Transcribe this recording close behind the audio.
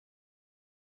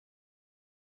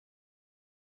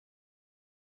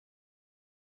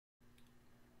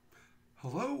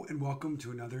Hello and welcome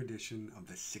to another edition of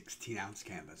the 16-ounce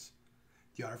Canvas,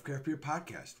 the Art of Craft Beer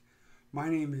podcast. My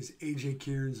name is AJ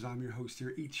Kierans and I'm your host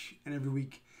here each and every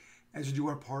week as we do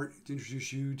our part to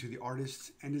introduce you to the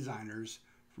artists and designers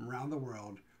from around the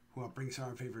world who help bring some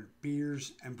of our favorite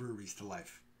beers and breweries to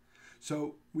life.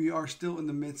 So we are still in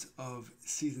the midst of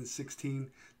season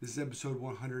 16. This is episode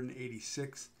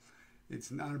 186. It's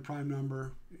not a prime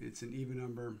number. It's an even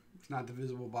number. It's not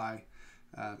divisible by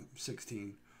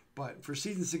 16. But for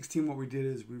season 16, what we did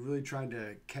is we really tried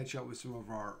to catch up with some of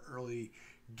our early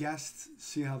guests,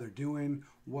 see how they're doing,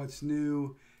 what's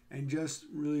new, and just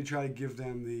really try to give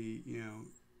them the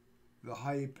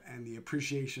hype and the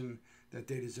appreciation that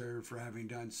they deserve for having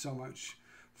done so much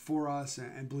for us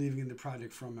and believing in the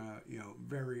project from a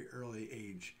very early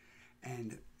age.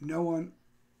 And none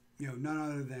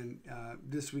other than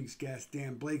this week's guest,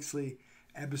 Dan Blakeslee,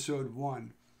 episode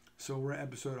 1. So we're at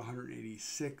episode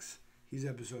 186. He's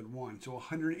episode 1. So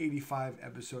 185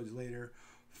 episodes later,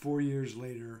 4 years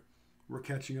later, we're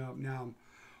catching up. Now,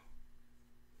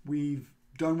 we've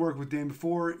done work with Dan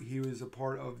before. He was a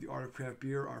part of the Art of Craft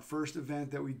Beer, our first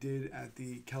event that we did at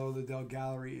the Kehler Liddell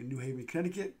Gallery in New Haven,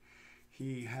 Connecticut.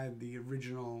 He had the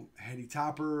original Heady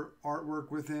topper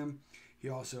artwork with him. He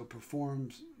also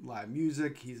performs live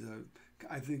music.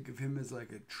 I think of him as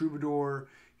like a troubadour,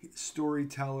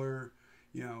 storyteller,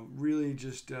 really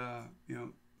just,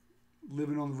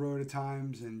 living on the road at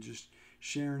times and just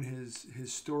sharing his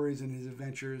stories and his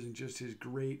adventures and just his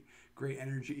great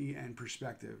energy and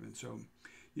perspective. And so,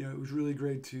 it was really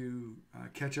great to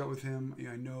catch up with him.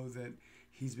 I know that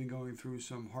he's been going through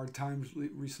some hard times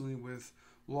recently with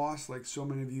loss, like so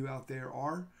many of you out there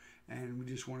are. And we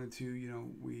just wanted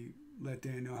to, we let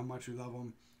Dan know how much we love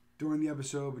him during the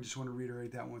episode, but just want to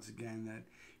reiterate that once again, that,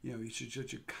 he's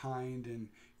such a kind and,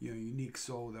 unique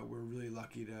soul that we're really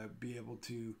lucky to be able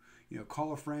to,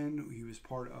 call a friend. He was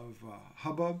part of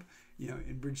Hubbub,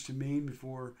 in Bridgton, Maine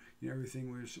before,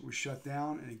 everything was shut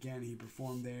down. And again, he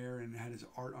performed there and had his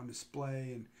art on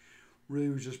display and really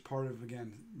was just part of,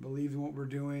 again, believed in what we're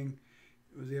doing.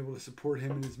 Was able to support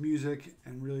him in his music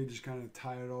and really just kind of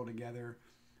tie it all together.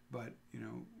 But,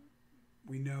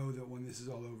 we know that when this is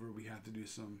all over, we have to do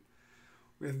some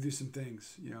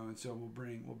things, and so we'll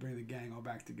bring the gang all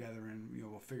back together and,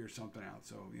 we'll figure something out.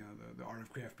 So, the Art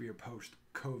of Craft Beer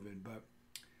post-COVID. But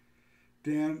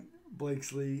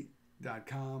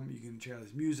DanBlakeslee.com, you can check out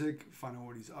his music, find out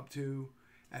what he's up to.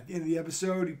 At the end of the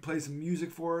episode, he plays some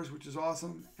music for us, which is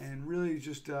awesome. And really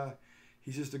just,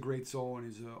 he's just a great soul and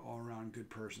he's an all-around good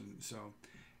person. So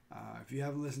if you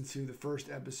haven't listened to the first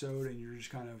episode and you're just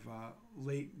kind of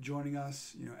late joining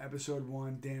us, episode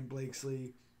 1, Dan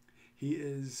Blakeslee. He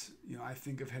is, I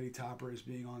think of Heady Topper as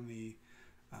being on the,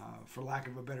 for lack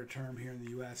of a better term here in the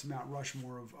U.S., Mount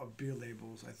Rushmore of beer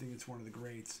labels. I think it's one of the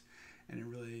greats, and it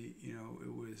really,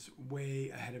 it was way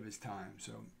ahead of his time.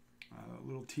 So a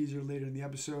little teaser later in the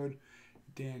episode,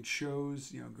 Dan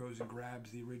goes and grabs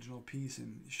the original piece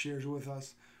and shares it with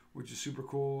us, which is super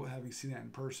cool. Having seen that in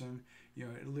person,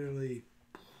 it literally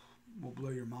will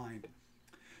blow your mind.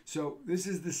 So this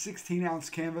is the 16-ounce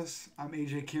canvas. I'm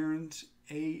AJ Kierans.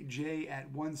 AJ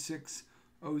at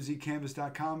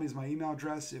 16ozcanvas.com is my email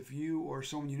address. If you or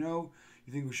someone you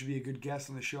think we should be a good guest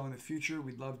on the show in the future,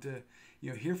 we'd love to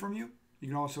hear from you. You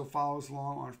can also follow us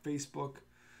along on Facebook,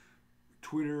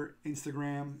 Twitter,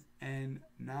 Instagram, and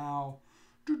now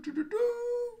that's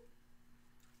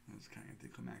kind of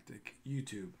anticlimactic,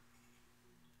 YouTube.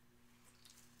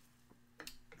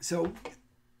 So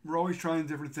we're always trying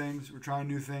different things. We're trying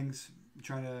new things. We're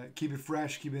trying to keep it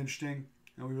fresh, keep it interesting.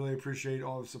 And we really appreciate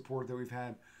all the support that we've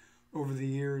had over the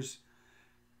years.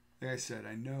 Like I said,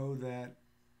 I know that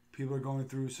people are going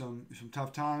through some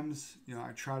tough times.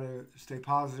 I try to stay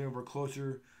positive. We're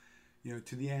closer,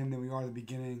 to the end than we are the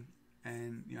beginning.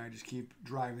 And, I just keep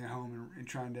driving it home and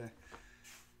trying to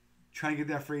get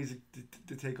that phrase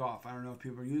to take off. I don't know if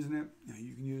people are using it.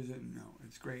 You can use it. And,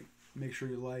 it's great. Make sure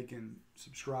you like and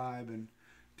subscribe and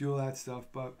do all that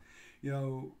stuff. But,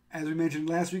 as we mentioned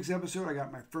in last week's episode, I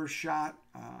got my first shot.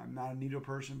 I'm not a needle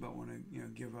person, but want to,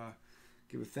 give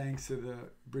a thanks to the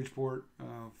Bridgeport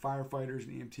firefighters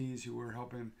and EMTs who were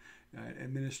helping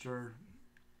administer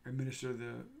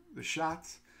the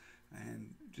shots,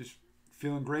 and just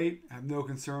feeling great. I have no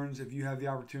concerns. If you have the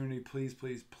opportunity,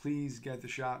 please get the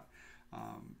shot.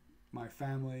 My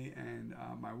family and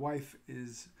my wife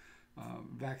is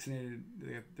vaccinated.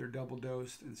 They're double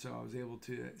dosed, and so I was able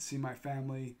to see my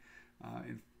family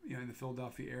in the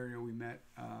Philadelphia area. We met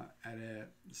at a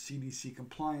CDC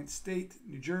compliant state,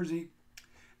 New Jersey,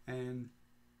 and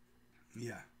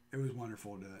it was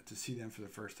wonderful to see them for the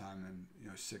first time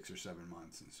in 6 or 7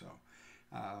 months. And so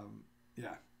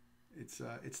yeah,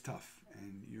 it's tough,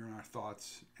 and you're in our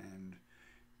thoughts, and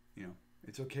you know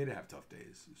it's okay to have tough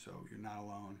days. So you're not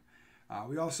alone.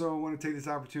 We also want to take this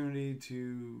opportunity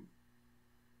to,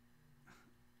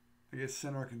 I guess,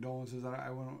 send our condolences. I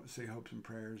won't say hopes and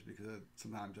prayers because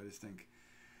sometimes I just think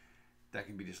that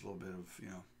can be just a little bit of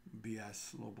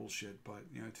BS, a little bullshit. But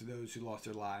to those who lost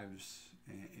their lives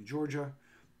in Georgia,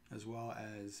 as well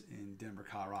as in Denver,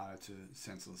 Colorado, to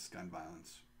senseless gun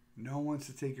violence. No one wants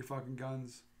to take your fucking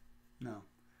guns. No,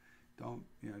 don't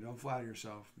flatter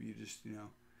yourself. You just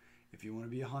if you want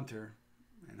to be a hunter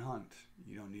and hunt,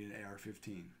 you don't need an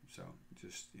AR-15. So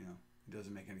just it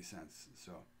doesn't make any sense.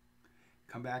 So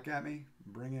come back at me,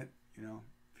 bring it.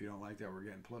 If you don't like that, we're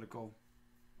getting political.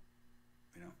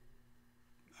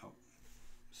 Oh,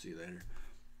 see you later.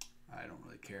 I don't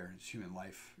really care. It's human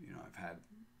life. I've had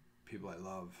people I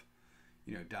love,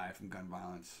 die from gun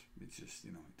violence. It's just,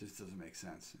 it just doesn't make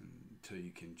sense until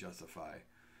you can justify,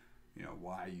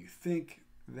 why you think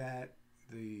that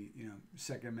the,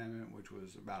 Second Amendment, which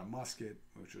was about a musket,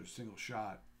 which was single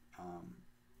shot,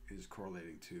 is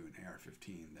correlating to an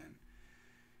AR-15. Then,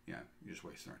 you're just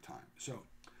wasting our time. So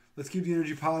let's keep the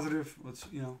energy positive. Let's,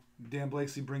 Dan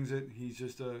Blakeslee brings it. He's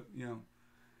just a,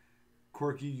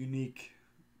 quirky, unique,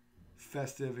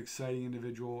 festive, exciting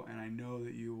individual, and I know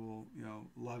that you will,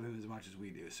 love him as much as we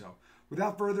do. So,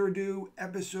 without further ado,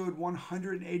 episode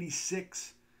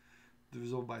 186,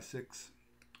 divisible by 6,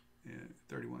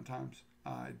 31 times.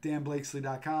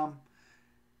 DanBlakeslee.com,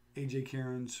 AJ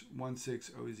Cairns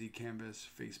 16OZ Canvas,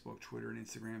 Facebook, Twitter, and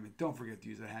Instagram. And don't forget to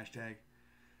use that hashtag.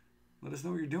 Let us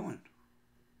know what you're doing.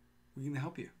 We can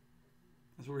help you.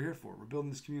 That's what we're here for. We're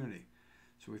building this community.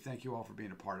 So we thank you all for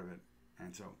being a part of it.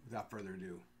 And so, without further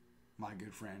ado, my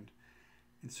good friend,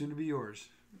 and soon to be yours,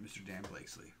 Mr. Dan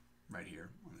Blakeslee, right here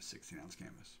on the 16-ounce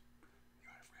canvas. You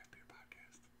Got a Craft Beer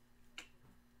Podcast.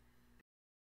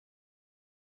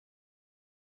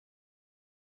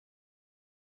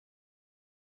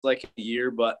 Like a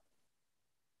year, but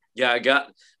yeah, I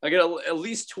got at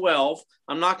least 12.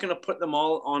 I'm not gonna put them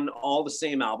all on all the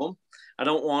same album. I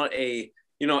don't want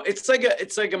it's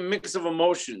like a mix of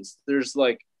emotions. There's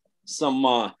like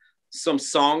some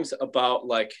songs about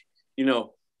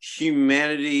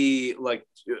humanity,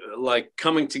 like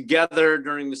coming together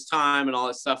during this time and all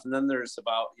that stuff. And then there's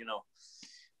about,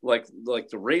 like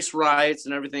the race riots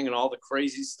and everything and all the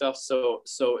crazy stuff. So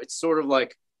it's sort of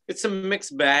like, it's a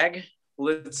mixed bag,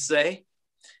 let's say.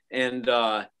 And,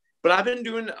 but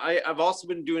I've also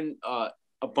been doing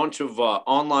a bunch of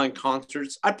online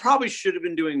concerts. I probably should have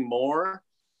been doing more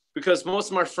because most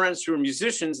of my friends who are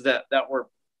musicians that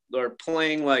are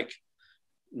playing like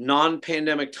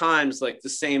non-pandemic times, like the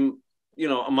same,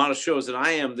 amount of shows that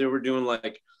I am, they were doing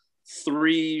like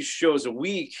 3 shows a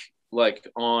week, like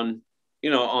on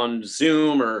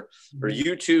Zoom or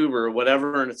YouTube or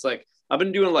whatever. And it's like, I've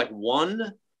been doing like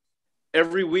 1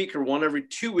 every week or 1 every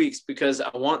 2 weeks because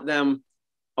I want them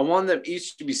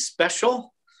each to be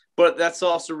special, but that's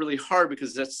also really hard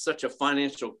because that's such a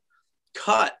financial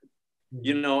cut,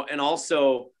 and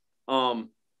also,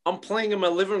 I'm playing in my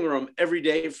living room every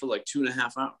day for like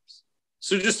 2.5 hours.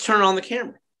 So just turn on the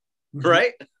camera,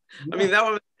 right? Yeah. I mean,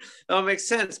 that would make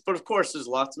sense. But of course, there's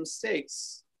lots of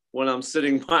mistakes when I'm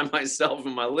sitting by myself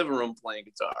in my living room playing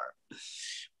guitar.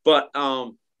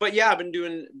 But yeah, I've been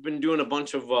doing a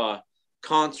bunch of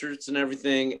concerts and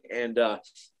everything, and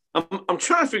I'm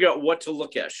trying to figure out what to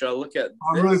look at. Should I look at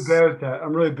I'm really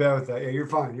bad with that. Yeah, you're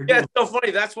fine. It's so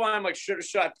funny. That's why I'm like, should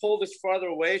I pull this farther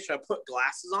away? Should I put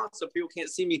glasses on so people can't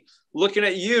see me looking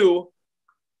at you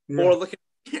or looking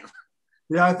at you?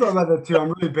 Yeah, I thought about that too.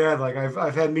 I'm really bad. Like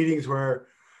I've had meetings where,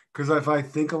 because if I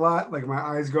think a lot, like my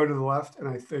eyes go to the left and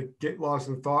I get lost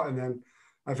in thought, and then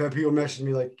I've had people message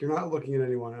me like, "You're not looking at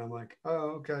anyone," and I'm like,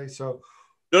 "Oh, okay." So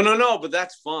no, but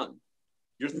that's fun.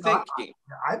 You're thinking.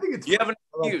 I think it's. You have an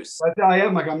excuse. That's how I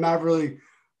am. Like I'm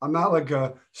not like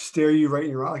a stare you right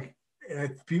in your eye.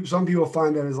 Like some people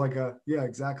find that as like yeah,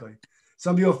 exactly.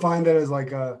 Some people find that as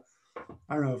like I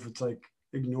don't know if it's like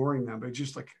ignoring them, but it's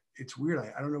just like it's weird.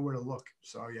 I don't know where to look.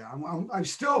 So yeah, I'm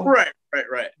still right.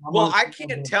 Well, I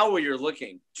can't tell where you're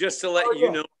looking. Just to let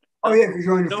you know. Oh yeah, because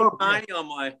you're on your phone. Tiny on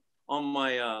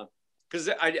my because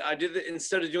I did it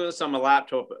instead of doing this on my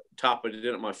laptop. I did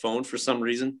it on my phone for some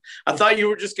reason. I thought you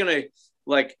were just gonna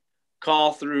like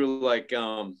call through like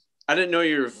I didn't know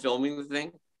you were filming the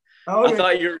thing. Oh, I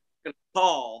thought you were gonna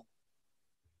call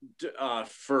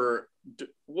for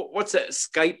what's that,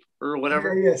 Skype or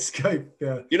whatever. Yeah, Skype.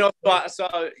 Yeah. They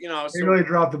really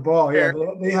dropped the ball. Yeah,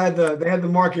 they had the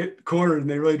market cornered and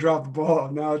they really dropped the ball.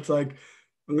 Now it's like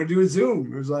I'm going to do a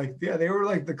Zoom. It was like, yeah, they were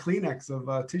like the Kleenex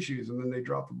of tissues, and then they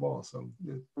dropped the ball. So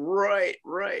yeah. Right.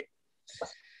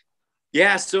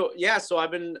 Yeah. So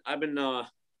I've been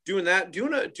doing that,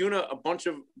 doing a bunch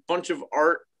of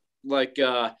art, like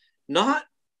not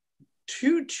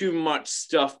too much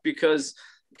stuff, because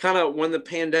kind of when the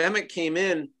pandemic came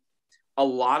in, a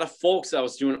lot of folks I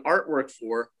was doing artwork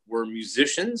for were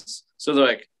musicians. So they're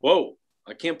like, whoa,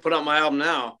 I can't put out my album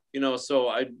now,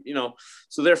 so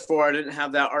therefore I didn't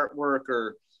have that artwork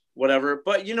or whatever.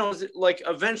 But, like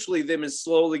eventually they've been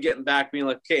slowly getting back, being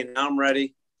like, okay, now I'm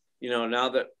ready. Now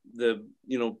that the,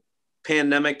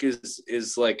 pandemic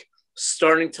is like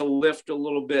starting to lift a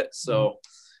little bit. So,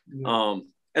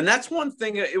 and that's one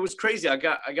thing. It was crazy. I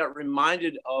got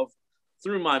reminded of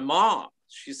through my mom.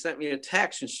 She sent me a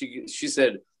text and she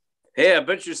said, hey, I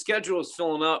bet your schedule is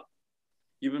filling up.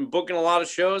 You've been booking a lot of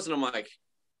shows. And I'm like,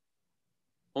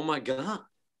 oh my God,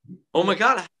 I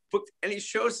haven't booked any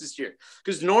shows this year.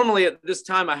 Because normally at this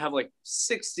time I have like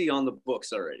 60 on the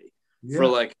books already for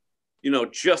like,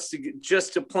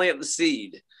 just to plant the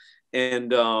seed.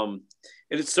 And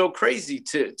it's so crazy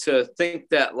to think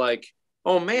that, like,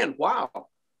 oh man, wow.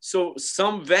 So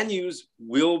some venues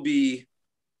will be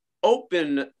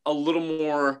open a little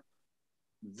more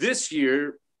this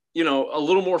year, a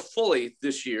little more fully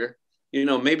this year,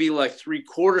 maybe like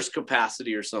 3/4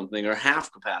 capacity or something, or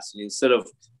half capacity instead of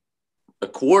a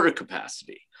quarter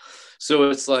capacity.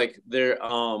 So it's like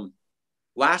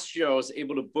last year I was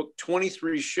able to book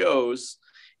 23 shows,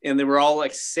 and they were all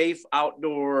like safe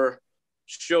outdoor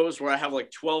shows where I have like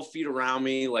 12 feet around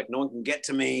me, like no one can get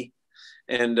to me.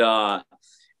 And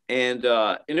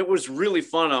it was really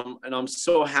fun. I'm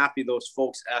so happy those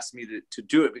folks asked me to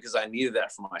do it, because I needed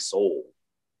that for my soul.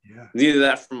 Yeah. Needed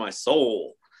that for my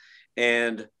soul.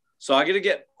 And so I got to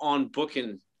get on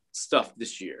booking stuff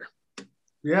this year.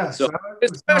 Yeah. So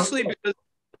especially because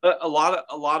a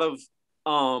lot of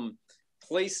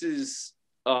places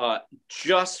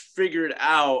just figured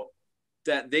out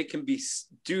that they can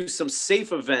do some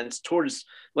safe events towards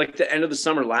like the end of the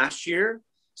summer last year.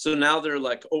 So now they're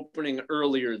like opening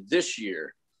earlier this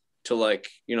year to like,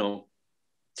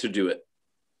 to do it.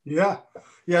 Yeah.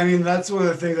 Yeah. I mean, that's one of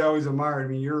the things I always admire. I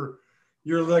mean, you're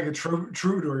like a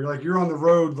troubadour. You're on the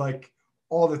road like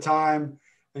all the time,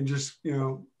 and just,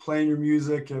 playing your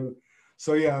music. And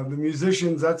so, yeah, the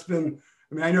musicians,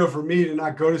 I know for me to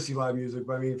not go to see live music,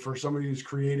 but I mean, for somebody who's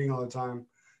creating all the time,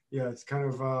 yeah, it's kind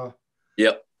of,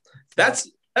 yep. That's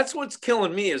what's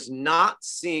killing me, is not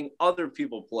seeing other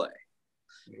people play.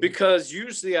 Because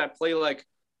usually I play like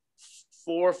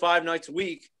 4 or 5 nights a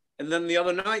week, and then the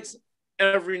other nights,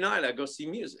 every night I go see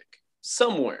music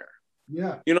somewhere.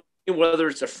 Yeah. Whether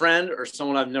it's a friend or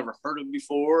someone I've never heard of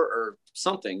before or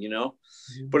something,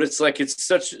 But it's like, it's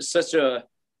such a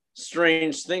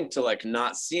strange thing to like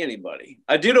not see anybody.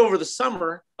 I did over the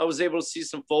summer. I was able to see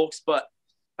some folks, but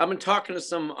I've been talking to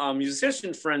some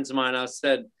musician friends of mine. I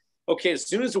said, okay, as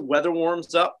soon as the weather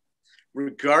warms up,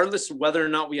 regardless of whether or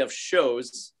not we have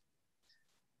shows,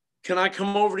 can I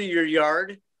come over to your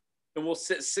yard and we'll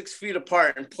sit 6 feet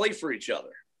apart and play for each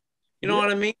other? You know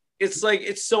what I mean? It's like,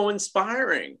 it's so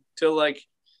inspiring to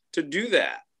do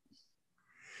that,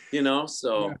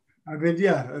 so. Yeah.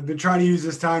 I've been trying to use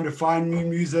this time to find new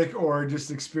music or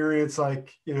just experience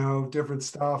like, different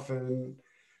stuff. And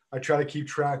I try to keep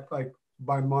track like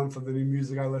by month of the new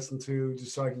music I listen to,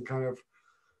 just so I can kind of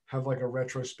have like a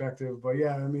retrospective. But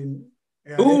yeah, I mean,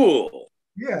 cool.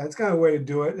 It's kind of a way to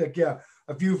do it. Like, a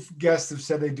few guests have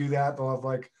said they do that. They'll have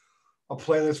like a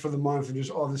playlist for the month and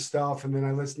just all this stuff. And then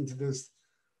I listen to this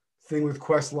thing with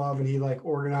Questlove, and he like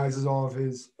organizes all of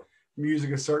his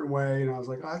music a certain way. And I was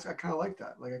like, I kind of like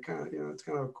that. Like, I kind of, it's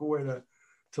kind of a cool way to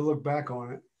look back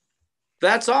on it.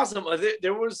 That's awesome.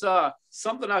 There was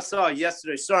something I saw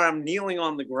yesterday. Sorry, I'm kneeling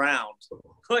on the ground.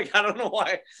 Like, I don't know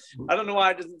why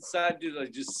I just decided to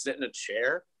like just sit in a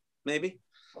chair, maybe.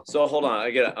 So hold on,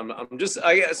 I get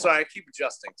it. Sorry, I keep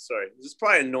adjusting. Sorry, this is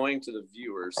probably annoying to the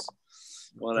viewers.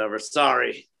 Whatever.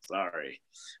 Sorry.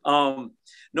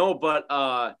 No, but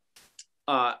I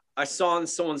saw on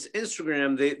someone's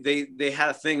Instagram they had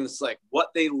a thing that's like what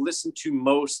they listened to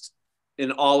most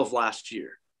in all of last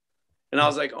year, and I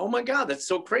was like, oh my God, that's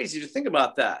so crazy to think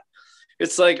about that.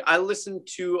 It's like I listened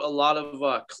to a lot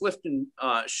of Clifton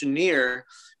Chenier,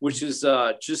 which is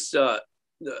just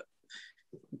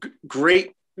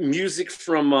great music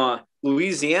from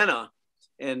Louisiana,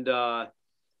 and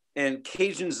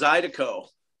Cajun Zydeco,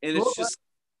 and it's just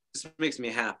makes me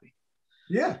happy.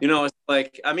 Yeah, it's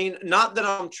like, I mean, not that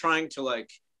I'm trying to like,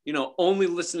 only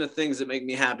listen to things that make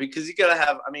me happy, because you gotta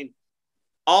have. I mean,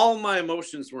 all my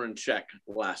emotions were in check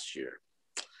last year.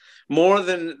 more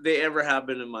than they ever have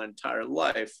been in my entire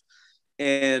life.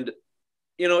 And,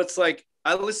 you know, it's like,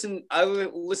 I listen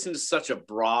to such a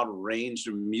broad range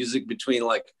of music between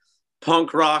like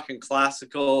punk rock and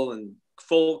classical and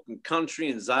folk and country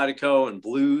and zydeco and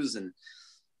blues. And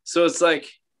so it's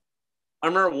like, I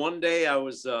remember one day I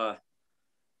was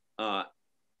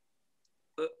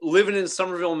living in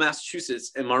Somerville,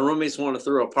 Massachusetts, and my roommates wanted to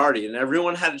throw a party, and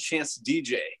everyone had a chance to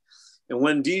DJ. And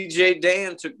when DJ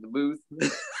Dan took the booth,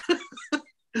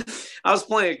 I was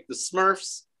playing the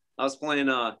Smurfs. I was playing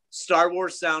Star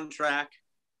Wars soundtrack,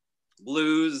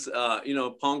 blues, you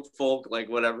know, punk, folk, like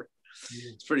whatever.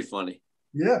 It's pretty funny.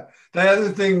 Yeah. The other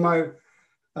thing,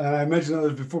 I mentioned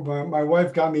this before, but my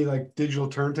wife got me like digital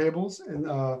turntables, and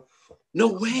no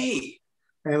way.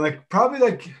 And like probably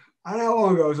like, I don't know how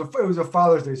long ago, it was a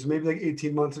Father's Day, so maybe like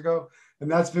 18 months ago. And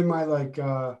that's been my like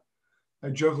I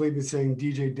jokingly been saying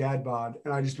DJ Dad Bod,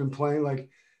 and I just been playing like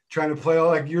trying to play all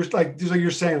like you're like just like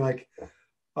you're saying like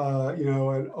you know,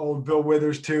 an old Bill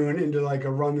Withers tune into like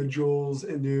a Run the Jewels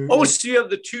into So you have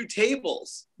the two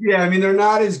tables. Yeah, I mean they're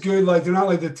not as good, like they're not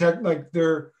like the tech, like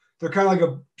they're kind of like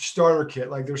a starter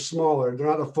kit, like they're smaller, they're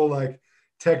not a full like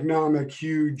Technomic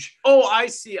huge. Oh, I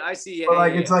see. Yeah, but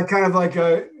like it's like kind of like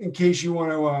a, in case you want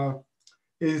to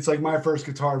it's like my first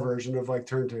guitar version of like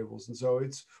turntables, and so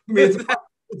it's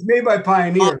made by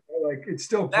Pioneer. Like it's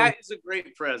still that is a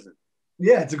great present.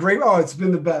 Yeah, it's a great. Oh, it's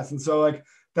been the best, and so like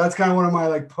that's kind of one of my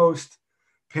like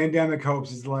post-pandemic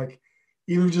hopes is like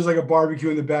even just like a barbecue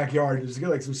in the backyard, just get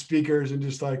like some speakers and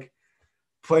just like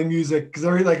play music because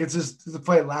every like it's just to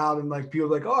play it loud and like people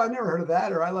are like, oh, I never heard of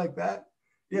that or I like that.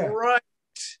 Yeah, right.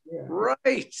 Yeah.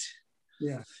 Right.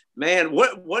 Yeah. Man,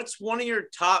 what's one of your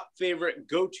top favorite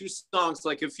go-to songs?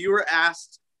 Like if you were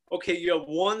asked, okay, you have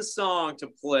one song to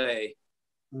play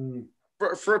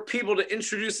for people to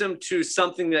introduce them to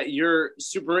something that you're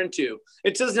super into.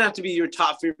 It doesn't have to be your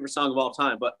top favorite song of all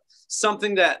time, but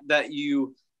something that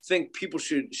you think people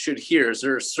should hear. Is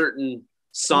there a certain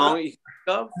song you think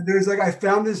of? There's like, I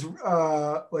found this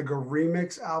like a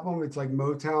remix album. It's like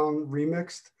Motown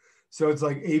remixed. So it's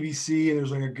like ABC, and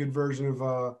there's like a good version of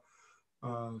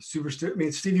I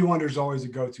mean, Stevie Wonder is always a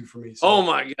go-to for me. So, oh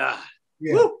my God.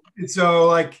 Yeah. Woo! And so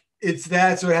like it's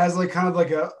that. So it has like kind of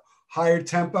like a higher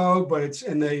tempo, but it's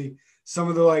some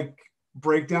of the like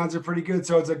breakdowns are pretty good.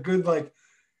 So it's a good like,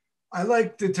 I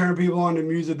like to turn people on to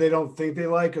music they don't think they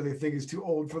like or they think is too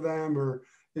old for them or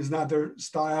is not their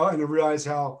style, and to realize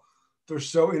how they're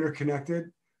so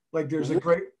interconnected. Like there's like a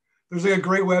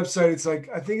great website. It's like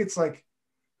I think it's like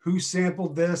Who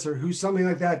Sampled This or Who Something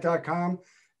Like That.com,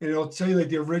 and it'll tell you like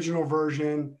the original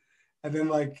version and then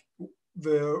like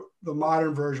the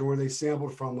modern version where they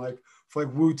sampled from, like for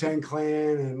like Wu-Tang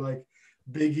Clan and like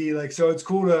Biggie. Like so it's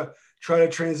cool to try to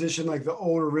transition like the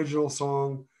old original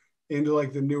song into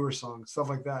like the newer song, stuff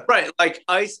like that. Right, like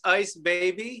Ice Ice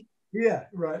Baby. Yeah,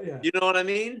 right. Yeah. You know what I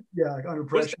mean? Yeah, like Under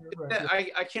Pressure. Right, yeah.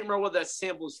 I can't remember what that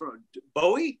sample is from.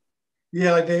 Bowie?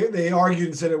 Yeah, like they argued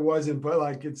and said it wasn't, but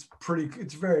like it's pretty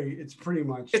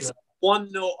much. It's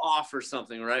one note off or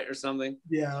something, right? Or something.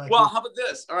 Yeah. Like well, how about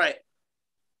this? All right.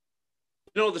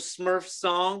 You know the Smurf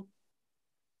song?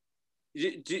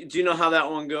 Do you know how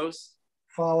that one goes?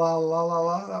 Fa la la la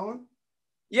la, that one?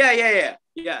 Yeah.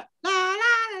 La la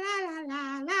la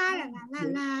la la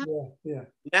la la. Yeah.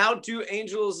 Now do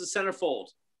Angel as the centerfold.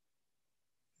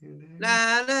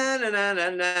 Na na na na na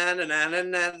na na na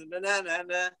na na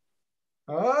na.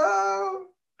 Oh,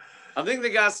 I think they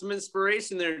got some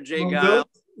inspiration there, Jay. Little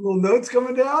notes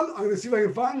coming down. I'm gonna see if I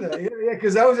can find that. Yeah,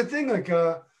 because that was the thing. Like,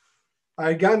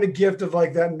 I got the gift of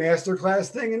like that masterclass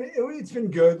thing, and it's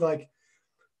been good. Like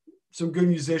some good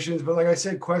musicians, but like I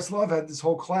said, Questlove had this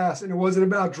whole class, and it wasn't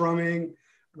about drumming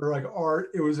or like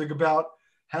art. It was like about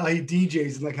how he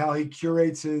DJs and like how he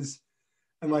curates his,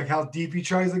 and like how deep he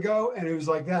tries to go. And it was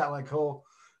like that. Like he'll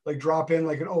like drop in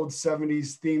like an old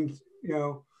 70s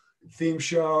theme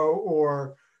show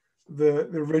or the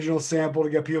original sample to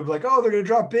get people like, oh, they're gonna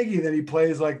drop Biggie. Then he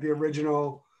plays like the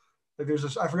original. Like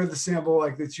I forget the sample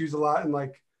like that's used a lot in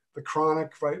like the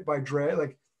Chronic by Dre.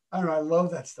 Like I don't know, I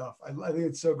love that stuff. I think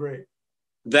it's so great.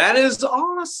 That is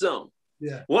awesome.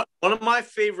 Yeah. One of my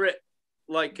favorite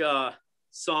like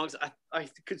songs. I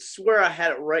could swear I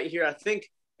had it right here. I think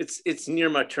it's near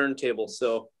my turntable,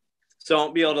 so I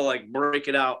won't be able to like break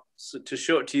it out to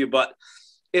show it to you. But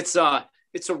it's a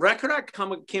record I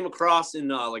came across in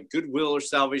like Goodwill or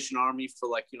Salvation Army for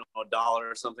like $1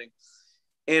 or something,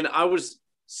 and I was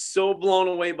so blown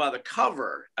away by the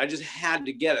cover. I just had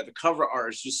to get it. The cover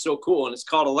art is just so cool, and it's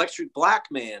called Electric Black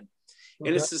Man,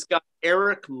 and it's this guy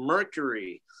Eric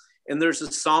Mercury, and there's a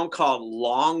song called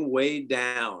Long Way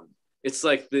Down. It's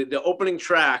like the opening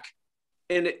track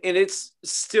and it's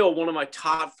still one of my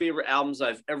top favorite albums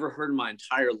I've ever heard in my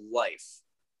entire life.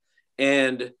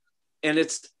 And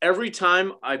it's every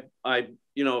time I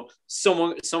you know,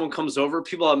 someone comes over,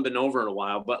 people haven't been over in a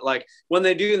while, but like when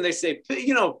they do and they say,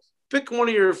 you know, pick one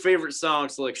of your favorite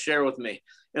songs to like share with me.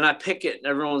 And I pick it and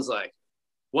everyone's like,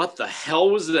 what the hell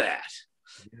was that?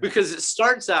 Yeah. Because it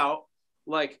starts out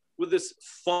like with this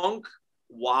funk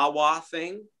wah-wah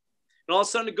thing. And all of a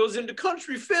sudden it goes into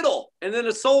country fiddle and then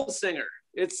a soul singer.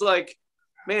 It's like,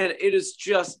 man,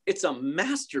 it's a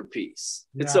masterpiece.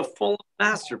 Yeah. It's a full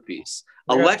masterpiece.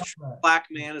 Yeah. Electric Black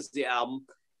Man is the album.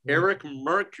 Yeah. Eric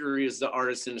Mercury is the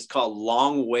artist, and it's called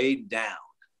Long Way Down.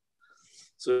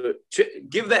 So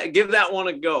give that one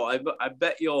a go. I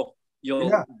bet you'll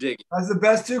dig it. That's the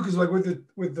best too, because like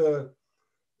with the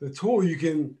tool, you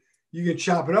can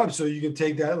chop it up, so you can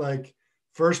take that like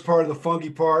first part of the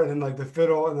funky part and then like the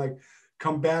fiddle and like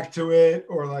come back to it,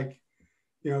 or like,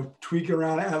 you know, tweak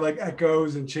around, add like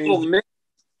echoes and change.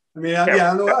 I mean,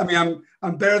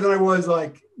 I'm better than I was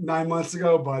like 9 months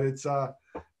ago, but it's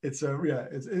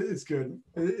good.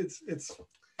 It's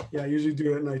I usually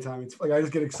do it at nighttime. It's like I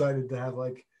just get excited to have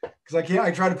like, because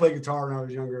I tried to play guitar when I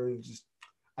was younger, and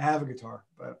I have a guitar,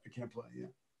 but I can't play. Yeah,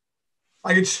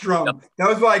 I could strum. Yep. That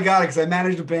was why I got it, because I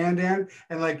managed a band, Dan,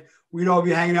 and like we'd all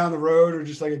be hanging out on the road or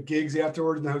just like at gigs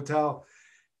afterwards in the hotel,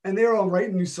 and they were all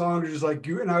writing new songs, or just like,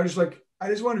 and I was just like, I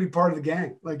just wanted to be part of the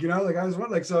gang, like, you know, like I was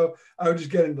like, so I would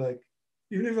just get into like,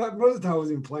 even if most of the time I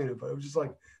wasn't even playing it, but it was just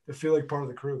like to feel like part of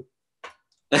the crew.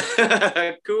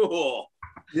 Cool.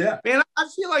 Yeah, man, I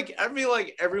feel like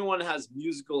everyone has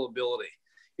musical ability,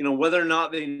 you know, whether or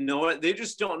not they know it, they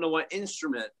just don't know what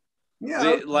instrument.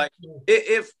 Yeah, like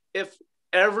if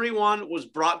everyone was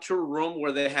brought to a room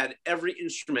where they had every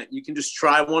instrument, you can just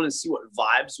try one and see what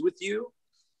vibes with you,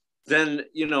 then,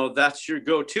 you know, that's your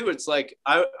go-to. It's like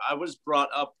I was brought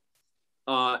up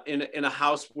in a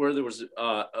house where there was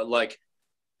like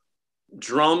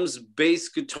drums, bass,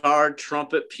 guitar,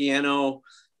 trumpet, piano,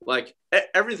 like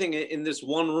everything in this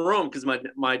one room, because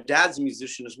my dad's a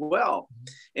musician as well,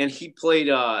 and he played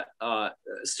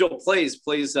still plays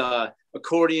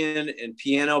accordion and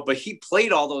piano, but he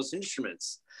played all those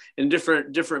instruments in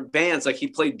different bands. Like he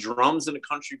played drums in a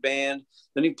country band,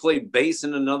 then he played bass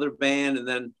in another band, and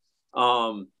then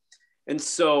and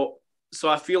so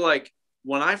I feel like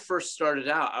when I first started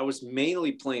out, I was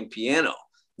mainly playing piano.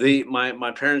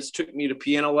 My parents took me to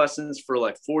piano lessons for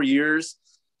like 4 years,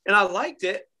 and I liked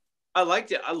it. I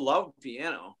loved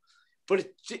piano, but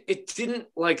it didn't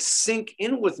like sink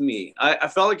in with me. I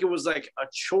felt like it was like a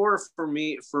chore for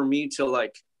me to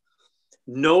like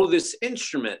know this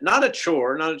instrument. Not a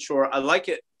chore. I like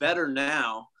it better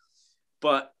now,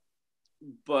 but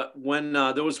when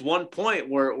there was one point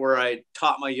where I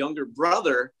taught my younger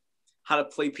brother how to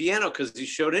play piano because he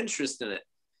showed interest in it,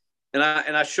 and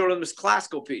I showed him this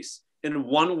classical piece. In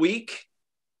 1 week,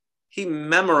 he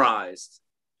memorized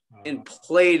and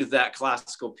played that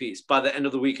classical piece by the end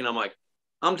of the week. And I'm like,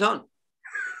 I'm done.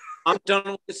 I'm done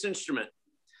with this instrument.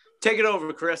 Take it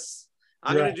over, Chris.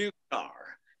 I'm going to do guitar.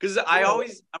 Because I would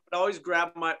always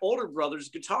grab my older brother's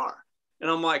guitar.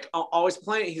 And I'm like, I'm always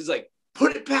playing it. He's like,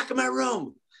 put it back in my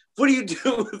room. What do you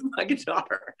do with my guitar?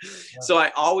 Yeah. So I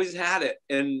always had it.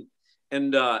 And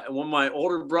when my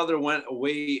older brother went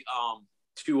away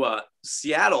to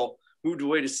Seattle, moved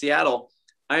away to Seattle,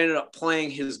 I ended up playing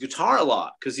his guitar a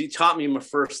lot because he taught me my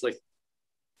first like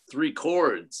 3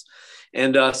 chords.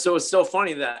 And so it's so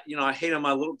funny that, you know, I hated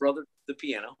my little brother, the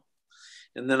piano,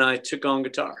 and then I took on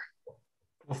guitar.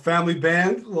 A family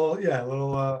band, you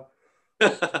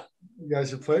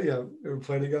guys should play,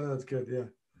 play together. That's good, yeah.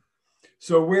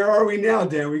 So where are we now,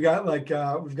 Dan? We got like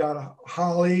we've got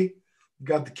Holly, we've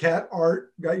got the cat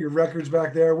art, got your records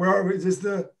back there. Where are we? Is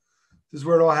this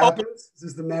where it all happens? Is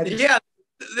this the magic? Yeah,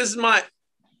 this is my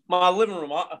living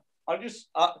room.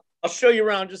 I'll show you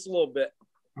around just a little bit.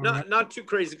 Not too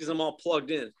crazy because I'm all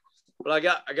plugged in, but I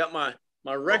got my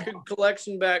record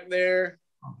collection back there.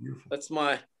 Oh, beautiful. That's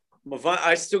my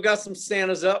I still got some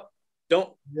Santas up.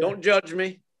 Don't judge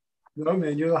me. No,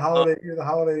 man, you're the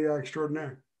holiday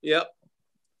extraordinaire. Yep.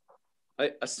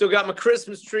 I still got my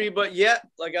Christmas tree, but yet,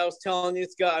 like I was telling you,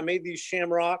 I made these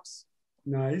shamrocks.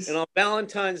 Nice. And on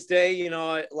Valentine's Day, you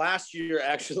know, last year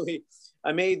actually,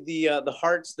 I made the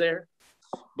hearts there,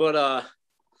 but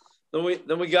then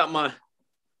we got my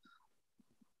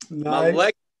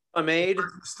leg I made.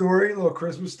 Little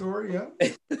Christmas story, yeah.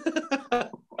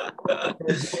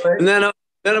 And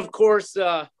then of course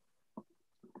the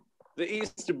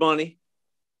Easter Bunny.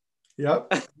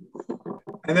 Yep.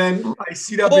 And then I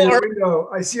see up in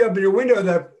your window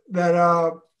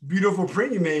that beautiful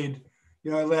print you made,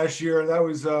 you know, last year. That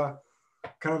was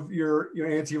kind of your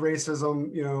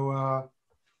anti-racism,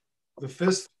 the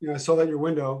fist. I saw that in your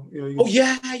window. Oh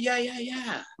yeah.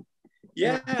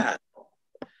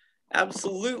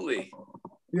 Absolutely.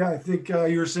 Yeah, I think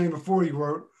you were saying before you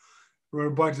wrote a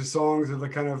bunch of songs of the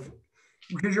kind of,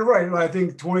 because you're right. I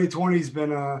think 2020 has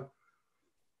been a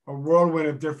whirlwind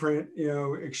of different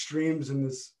extremes in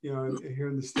this here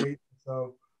in the States.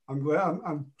 So I'm glad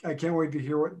I can't wait to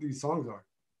hear what these songs are.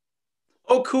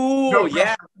 Oh, cool. No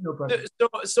yeah. No pressure.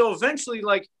 So eventually,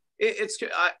 like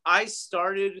I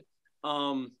started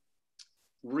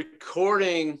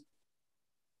recording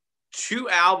 2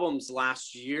 albums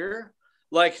last year,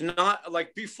 like not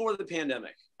like before the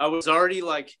pandemic. I was already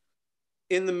like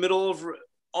in the middle of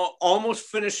almost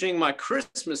finishing my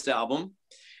Christmas album.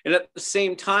 And at the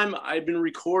same time, I've been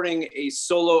recording a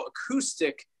solo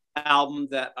acoustic album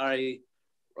that I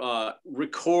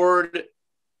record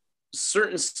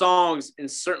certain songs in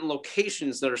certain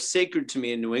locations that are sacred to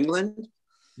me in New England.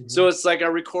 Mm-hmm. So it's like I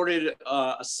recorded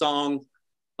a song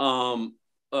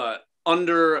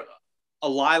under a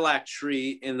lilac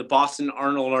tree in the Boston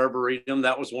Arnold Arboretum.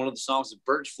 That was one of the songs, of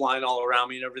birds flying all around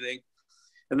me and everything.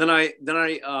 And then I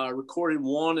recorded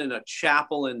one in a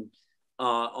chapel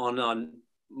on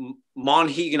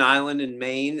Monhegan Island in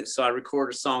Maine. So I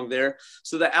recorded a song there.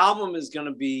 So the album is going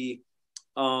to be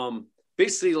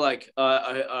basically like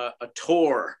a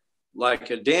tour,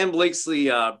 like a Dan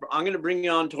Blakeslee, I'm going to bring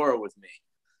you on tour with me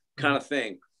kind of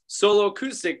thing. Solo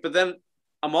acoustic, but then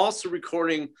I'm also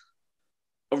recording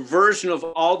a version of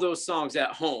all those songs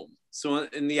at home. So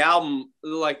in the album,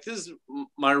 like this is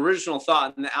my original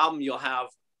thought. In the album, you'll have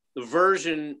the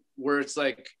version where it's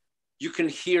like, you can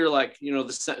hear like,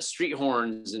 the street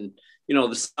horns and,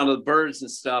 the sound of the birds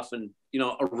and stuff and,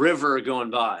 a river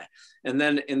going by. And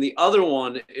then in the other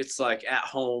one, it's like at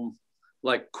home,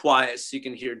 like quiet, so you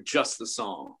can hear just the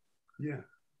song. Yeah.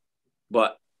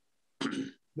 But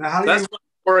now that's what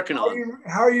I'm working on.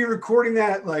 How are you recording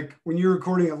that? Like when you're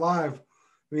recording it live,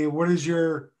 I mean, what is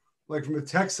your, like from the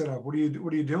tech setup, what are you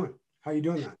doing? How are you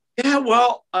doing that? Yeah,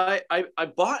 well, I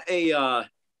bought a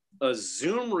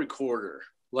Zoom recorder,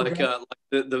 like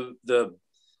the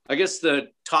I guess the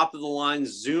top of the line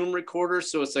Zoom recorder.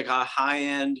 So it's like a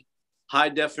high-end, high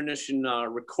definition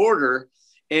recorder,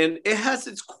 and it has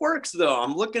its quirks though.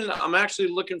 I'm actually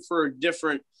looking for a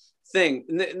different thing.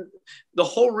 And the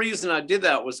whole reason I did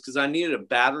that was because I needed a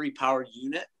battery powered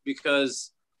unit,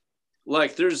 because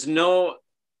like there was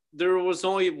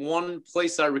only one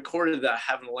place I recorded that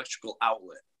have an electrical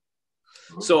outlet.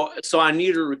 So I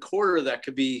needed a recorder that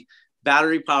could be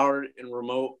battery powered and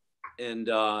remote. And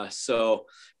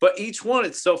but each one,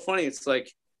 it's so funny. It's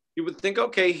like, you would think,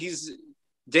 okay,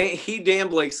 Dan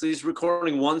Blakeslee's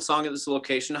recording one song at this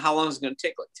location. How long is it going to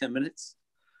take? Like 10 minutes?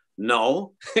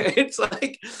 No, it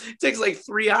takes like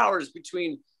 3 hours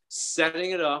between setting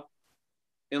it up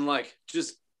and like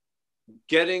just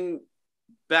getting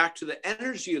back to the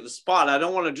energy of the spot. I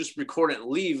don't want to just record it and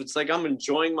leave. It's like I'm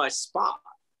enjoying my spot.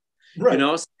 Right.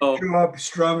 So come up,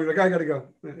 strum, you're like, I gotta go.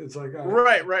 It's like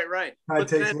right. But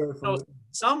then,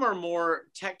 some are more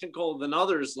technical than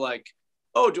others. Like,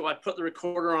 oh, do I put the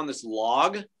recorder on this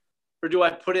log, or do I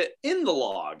put it in the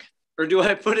log, or do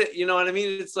I put it? You know what I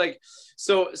mean? It's like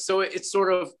so it's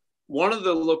sort of, one of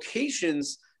the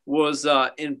locations was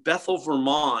in Bethel,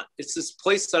 Vermont. It's this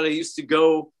place that I used to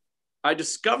go. I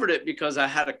discovered it because I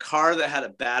had a car that had a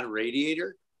bad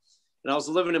radiator, and I was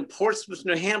living in Portsmouth,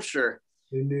 New Hampshire.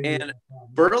 And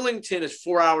Burlington is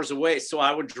 4 hours away. So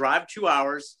I would drive 2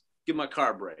 hours, give my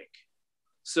car a break.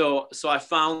 So I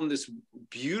found this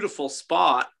beautiful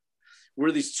spot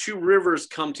where these two rivers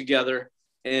come together,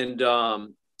 and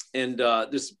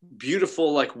this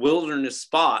beautiful like wilderness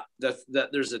spot that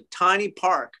there's a tiny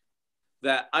park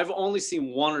that I've only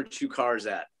seen 1 or 2 cars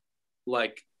at,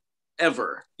 like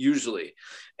ever usually.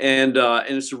 And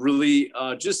it's really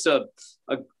just a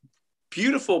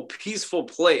beautiful, peaceful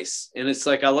place. And it's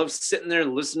like, I love sitting there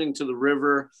and listening to the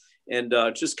river and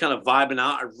just kind of vibing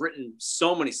out. I've written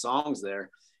so many songs there.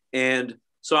 And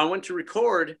so I went to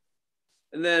record,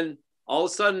 and then all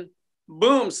of a sudden,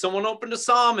 boom, someone opened a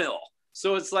sawmill.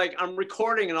 So it's like I'm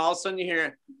recording, and all of a sudden you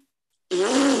hear,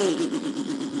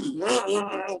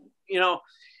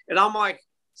 and I'm like,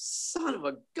 son of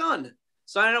a gun.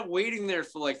 So I ended up waiting there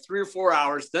for like 3 or 4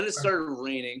 hours. Then it started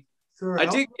raining. Sure. I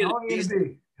did get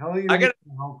I got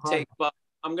to take, but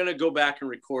I'm going to go back and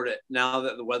record it now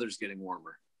that the weather's getting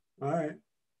warmer. All right.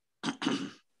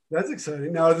 That's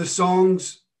exciting. Now, are the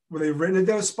songs, were they written at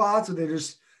those spots, or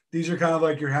these are kind of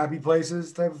like your happy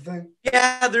places type of thing?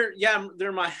 Yeah,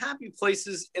 they're my happy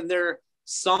places, and they're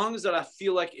songs that I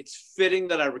feel like it's fitting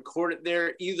that I record it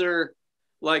there. Either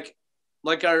like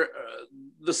like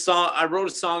the song, I wrote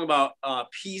a song about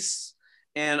peace,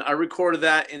 and I recorded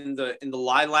that in the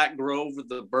lilac grove with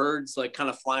the birds like kind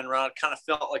of flying around. It kind of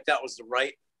felt like that was the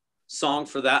right song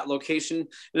for that location.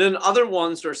 And then other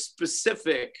ones are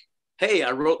specific. Hey,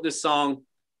 I wrote this song,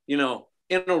 you know,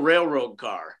 in a railroad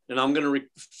car, and I'm going to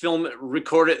film it,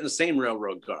 record it in the same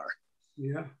railroad car.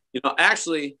 Yeah. You know,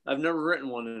 actually, I've never written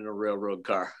one in a railroad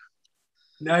car.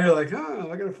 Now you're like, oh,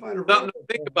 I got to find a Something to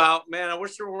think about, man. I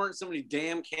wish there weren't so many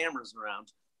damn cameras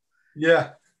around.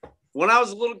 Yeah. When I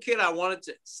was a little kid, I wanted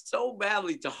to so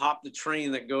badly to hop the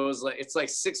train that goes like, it's like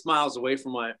 6 miles away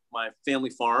from my family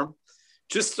farm.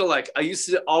 Just to like, I used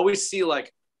to always see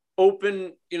like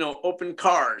open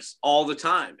cars all the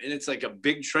time. And it's like a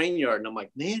big train yard. And I'm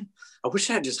like, man, I wish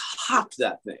I had just hopped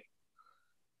that thing.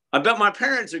 I bet my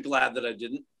parents are glad that I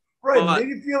didn't. Right. But, made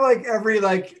you feel like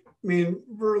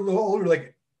we're a little older.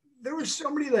 Like there were so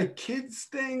many like kids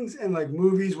things and like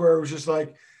movies where it was just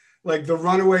like the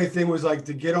runaway thing was like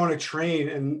to get on a train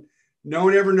and no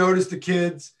one ever noticed the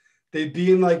kids. They'd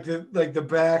be in like the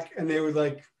back and they would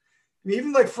like,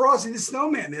 even like Frosty the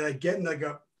Snowman, they like get in like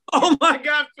a. Oh my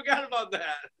God, forgot about that.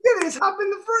 Yeah, they just hop in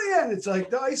the front end. It's like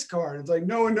the ice car. And it's like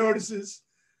no one notices.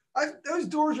 Those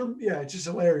doors are, it's just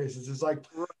hilarious. It's just like,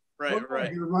 right.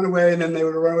 You would run away and then they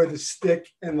would run away with a stick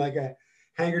and like a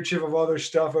handkerchief of all their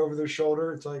stuff over their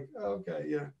shoulder. It's like, oh, okay,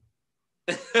 yeah.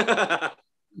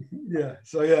 Yeah.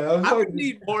 So yeah, I would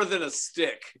need more than a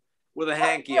stick with a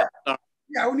hanky. Yeah.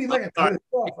 I would need like a ton of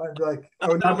stuff. I'd be like, I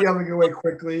would not be able to get away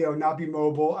quickly. I would not be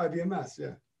mobile. I'd be a mess.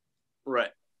 Yeah.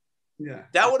 Right. Yeah.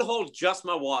 That would hold just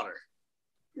my water.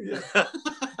 Yeah.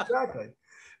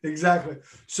 Exactly.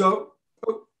 So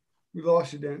we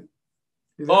lost you, Dan.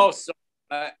 Oh, sorry.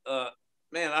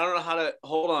 Man, I don't know how to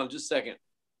hold on just a second.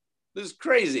 This is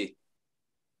crazy.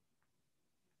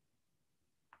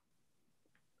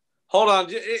 Hold on.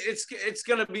 It's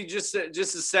going to be just a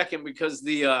second because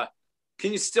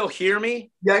can you still hear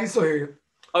me? Yeah, I can still hear you.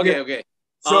 Okay.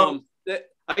 So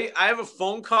I have a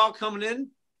phone call coming in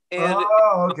and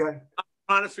okay. I'm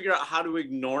trying to figure out how to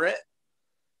ignore it.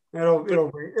 It'll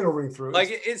ring through. Like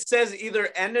it says either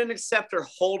end and accept or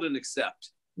hold and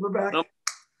accept. We're back.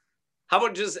 How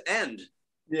about just end?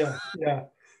 Yeah.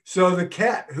 So the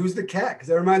cat, who's the cat? Because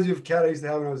that reminds me of a cat I used to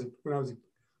have when I was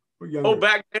younger. Oh,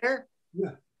 back there?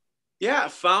 Yeah. Yeah, I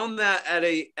found that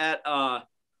at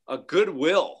a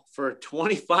Goodwill for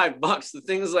 $25. The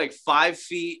thing is like 5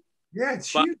 feet. Yeah, it's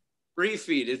huge. 3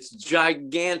 feet. It's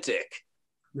gigantic.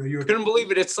 No, you couldn't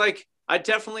believe it. It's like I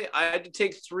had to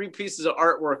take 3 pieces of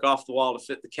artwork off the wall to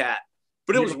fit the cat,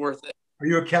 but it was worth it. Are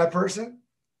you a cat person?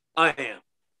 I am.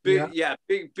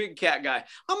 Big cat guy.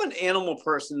 I'm an animal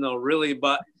person though, really,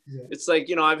 but it's like,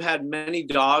 I've had many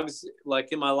dogs like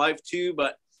in my life too,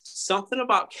 but something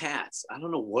about cats, I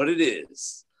don't know what it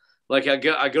is. Like I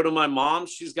go to my mom,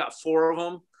 she's got 4 of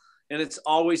them, and it's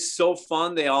always so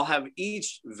fun. They all have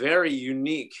each very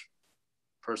unique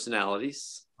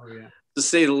personalities, to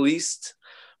say the least.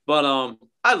 But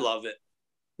I love it.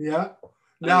 Yeah.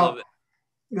 I love it.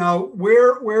 Now,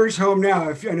 where's home now?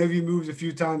 I know you moved a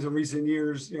few times in recent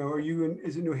years. Are you in?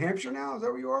 Is it New Hampshire now? Is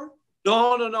that where you are?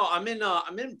 No. I'm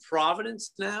in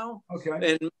Providence now. Okay.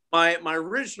 And my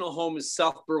original home is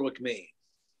South Berwick, Maine.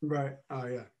 Right. Oh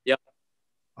yeah. Yep.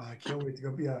 I can't wait to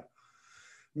go. Yeah.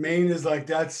 Maine is like,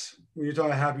 that's when you're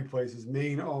talking happy places.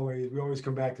 Maine we always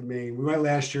come back to Maine. We went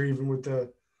last year, even with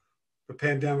the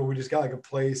pandemic. We just got like a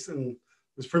place, and it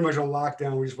was pretty much on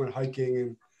lockdown. We just went hiking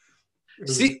and.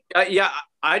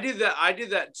 I did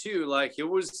that too. Like it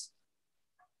was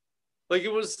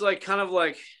like kind of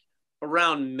like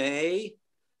around May,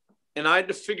 and I had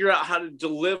to figure out how to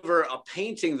deliver a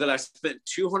painting that I spent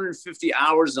 250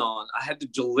 hours on. I had to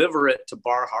deliver it to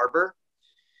Bar Harbor,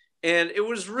 and it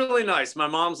was really nice. My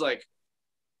mom's like,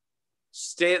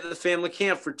 stay at the family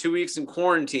camp for 2 weeks in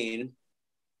quarantine,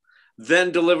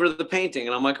 then deliver the painting.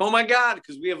 And I'm like, oh my God,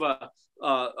 because we have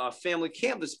a family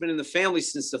camp that's been in the family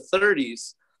since the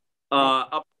 30s,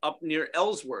 up near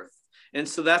Ellsworth. And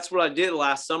so that's what I did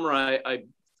last summer. I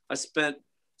spent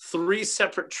 3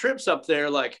 separate trips up there,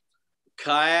 like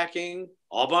kayaking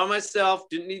all by myself,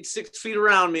 didn't need 6 feet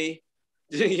around me.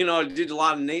 I did a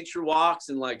lot of nature walks,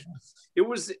 and like, it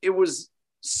was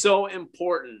so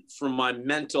important for my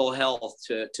mental health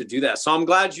to do that. So I'm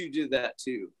glad you did that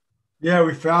too. Yeah,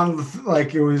 we found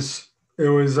like it was we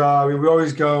always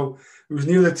go. It was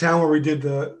near the town where we did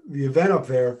the event up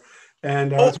there,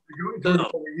 and that's where we go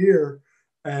every year.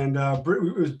 And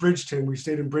it was Bridgton. We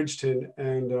stayed in Bridgton,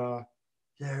 and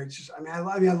it's just. I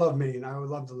love Maine. I would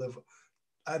love to live.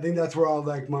 I think that's where I'll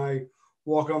like my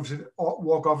walk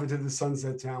off into the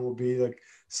sunset town will be, like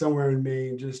somewhere in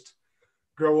Maine. Just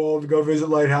grow old, go visit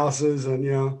lighthouses, and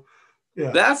yeah.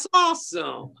 That's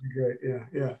awesome. Great.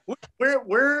 Yeah.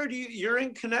 Where do you're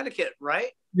in Connecticut,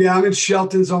 right? Yeah, I'm in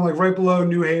Shelton, so I'm like right below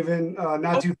New Haven,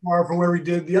 not too far from where we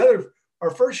did our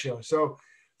first show. So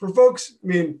for folks, I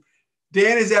mean,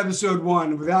 Dan is episode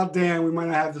 1. Without Dan, we might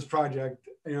not have this project.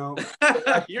 You're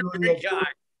a great guy.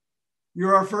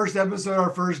 You're our first episode, our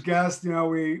first guest.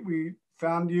 We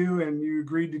found you and you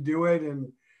agreed to do it,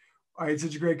 and I had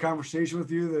such a great conversation with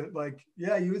you that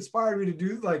you inspired me to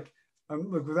do look,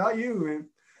 without you, and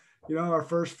our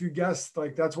first few guests,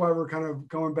 that's why we're kind of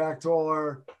going back to all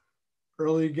our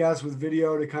early guests with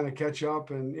video to kind of catch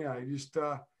up. And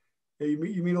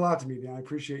you mean a lot to me, Dan. I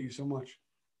appreciate you so much.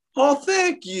 Oh,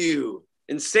 thank you.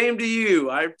 And same to you.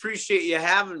 I appreciate you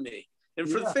having me and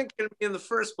for thinking of me in the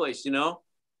first place,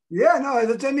 Yeah, no,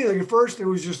 that's I mean, at first it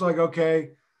was just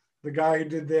okay, the guy who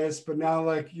did this, but now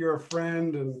you're a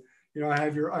friend, and I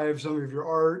have some of your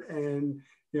art, and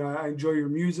I enjoy your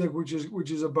music, which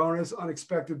is a bonus,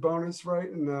 unexpected bonus, right?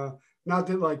 And not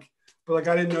that but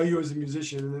I didn't know you as a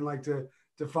musician, and then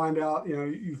to find out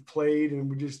you've played, and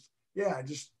we just you're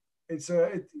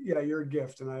a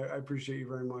gift, and I appreciate you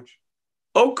very much.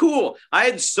 Oh, cool! I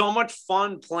had so much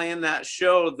fun playing that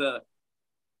show. The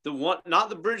one, not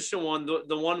the Bridgton one,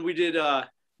 the one we did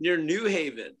near New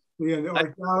Haven. Yeah, the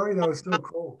art gallery, that was so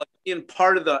cool. Being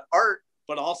part of the art,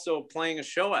 but also playing a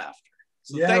show after.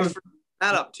 So thanks for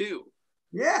that up too.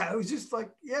 Yeah, it was just I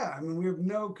mean, we have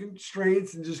no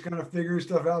constraints and just kind of figuring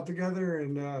stuff out together.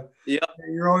 And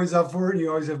you're always up for it. And you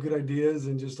always have good ideas,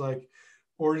 and just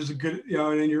or just a good,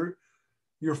 and then your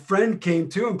friend came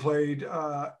too and played.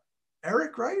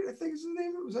 Eric, right? I think is his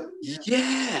name. Was that?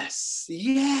 Yeah.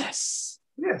 Yes.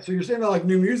 Yeah. So you're saying about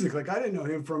new music. I didn't know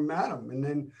him from Adam, and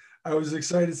then I was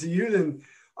excited to see you. Then,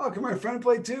 can my friend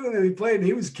play too? And then he played, and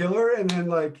he was killer. And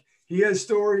then he has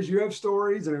stories, you have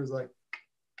stories, and it was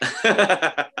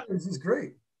this is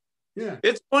great. Yeah.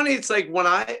 It's funny. It's when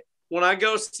I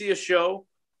go see a show,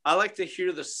 I like to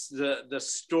hear the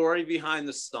story behind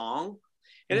the song.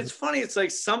 And it's funny. It's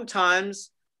sometimes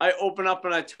I open up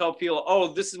and I tell people,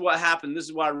 oh, this is what happened. This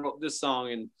is why I wrote this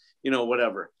song, and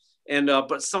whatever. And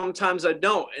but sometimes I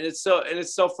don't. And it's so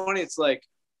funny. It's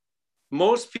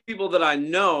most people that I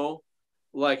know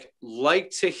like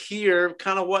to hear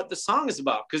kind of what the song is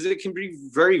about, because it can be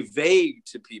very vague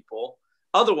to people.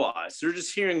 Otherwise, they're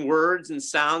just hearing words and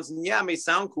sounds, and it may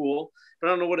sound cool, but I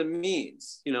don't know what it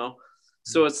means,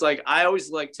 So it's I always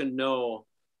like to know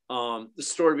the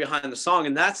story behind the song.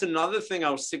 And that's another thing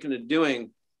I was thinking of doing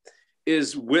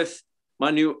is with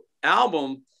my new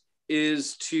album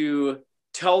is to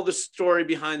tell the story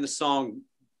behind the song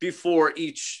before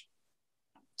each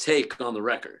take on the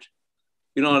record.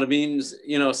 You know what I mean?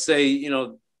 Say,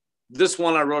 this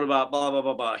one I wrote about blah, blah,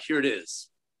 blah, blah. Here it is.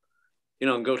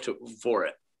 And go for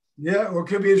it. Yeah, well, it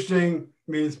could be interesting.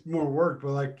 I mean, it's more work,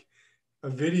 but a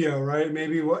video, right?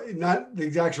 Maybe not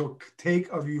the actual take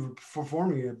of you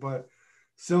performing it, but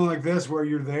something like this where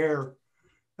you're there,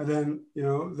 and then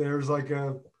there's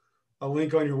a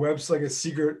link on your website, a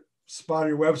secret spot on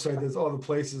your website that's all the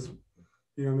places,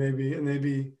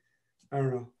 maybe I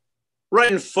don't know.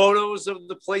 Writing photos of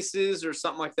the places or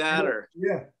something like that, a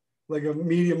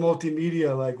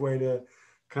multimedia way to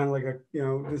kind of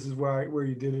this is where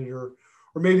you did it, or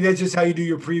maybe that's just how you do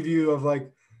your preview of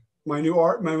my new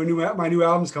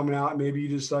album's coming out, and maybe you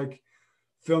just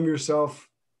film yourself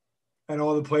at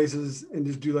all the places and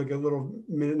just do a little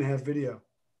 1.5-minute video.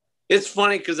 It's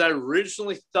funny because I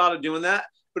originally thought of doing that,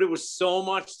 but it was so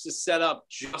much to set up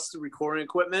just the recording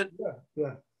equipment.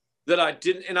 Yeah. That I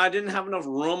didn't have enough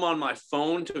room on my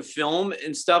phone to film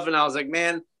and stuff. And I was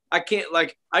man, I can't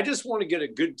I just want to get a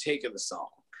good take of the song.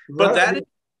 But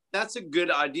that's a good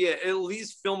idea. At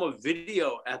least film a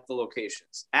video at the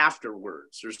locations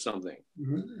afterwards or something.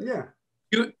 Mm-hmm. Yeah.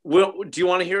 Do you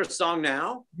want to hear a song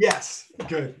now? Yes.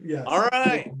 Good. Yes. All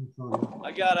right.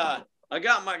 I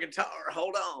got my guitar.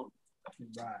 Hold on.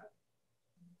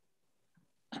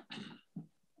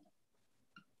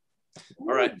 All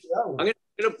right. I'm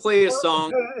gonna play a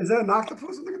song. Is that an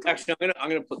octopus on the guitar? Actually, I'm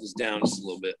gonna put this down just a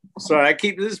little bit. Sorry,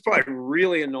 this is probably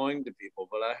really annoying to people,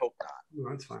 but I hope not. No,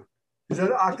 that's fine. Is that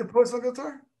an octopus on the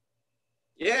guitar?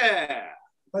 Yeah.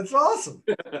 That's awesome.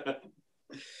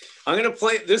 I'm gonna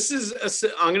play.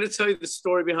 I'm gonna tell you the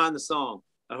story behind the song.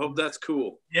 I hope that's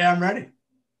cool. Yeah, I'm ready.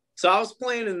 So I was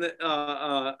playing in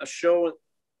a show.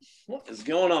 What is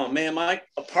going on, man? My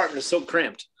apartment is so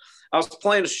cramped. I was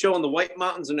playing a show in the White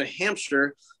Mountains in New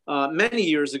Hampshire many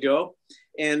years ago,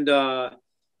 and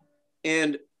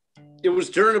it was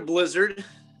during a blizzard.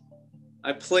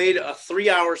 I played a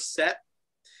 3-hour set,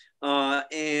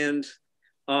 and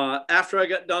after I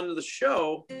got done with the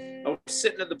show, I was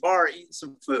sitting at the bar eating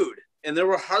some food, and there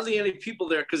were hardly any people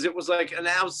there because it was like an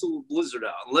absolute blizzard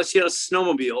out. Unless you had a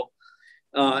snowmobile,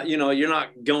 you know, you're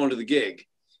not going to the gig.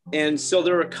 And so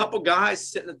there were a couple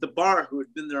guys sitting at the bar who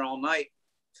had been there all night.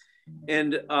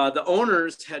 And the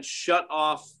owners had shut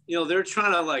off, you know, they're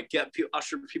trying to like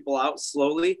usher people out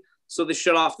slowly. So they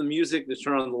shut off the music, they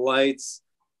turn on the lights.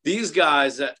 These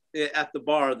guys at the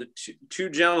bar, the two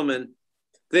gentlemen,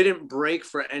 they didn't break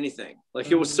for anything.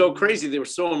 Like, it was so crazy. They were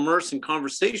so immersed in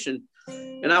conversation.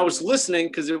 And I was listening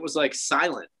because it was like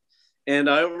silent. And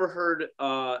I overheard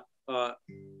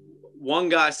one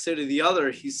guy say to the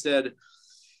other, he said,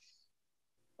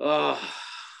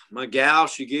 my gal,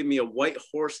 she gave me a white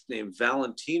horse named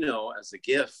Valentino as a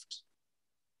gift.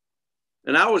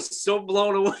 And I was so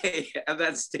blown away at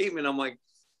that statement. I'm like,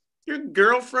 your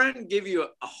girlfriend gave you a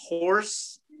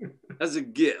horse as a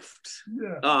gift?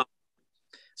 Yeah.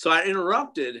 So I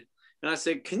interrupted and I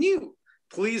said, can you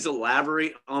please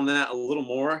elaborate on that a little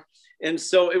more? And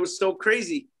so it was so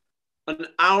crazy. An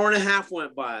hour and a half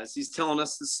went by as he's telling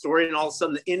us the story, and all of a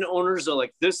sudden the inn owners are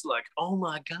like this, like, oh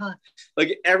my God.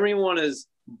 Like, everyone is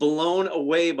blown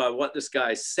away by what this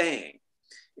guy's saying.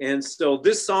 And so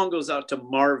this song goes out to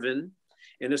Marvin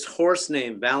and his horse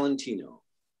named Valentino.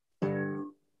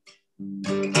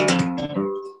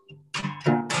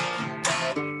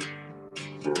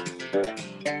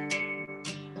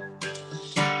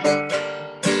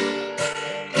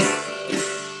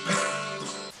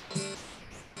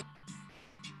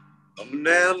 I'm an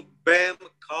Alabama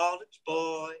college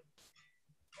boy.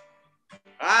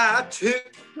 I took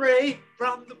a break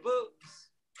from the books.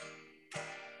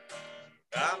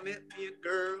 I met me a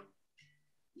girl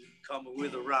who come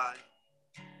with a ride.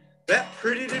 That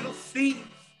pretty little thief,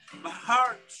 my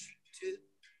heart she took.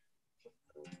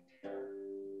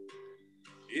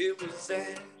 It was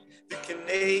at the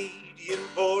Canadian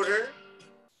border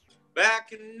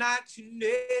back in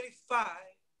 1985.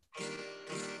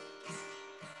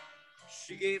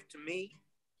 She gave to me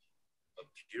a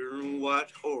pure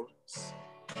white horse.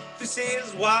 This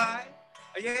is why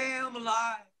I am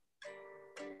alive.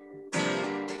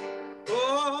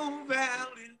 Oh,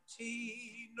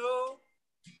 Valentino,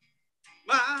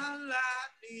 my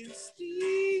lightning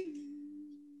steed.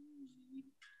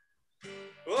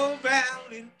 Oh,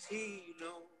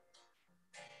 Valentino,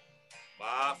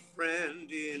 my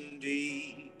friend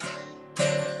indeed.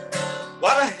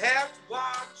 What I have to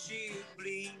watch you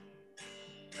bleed.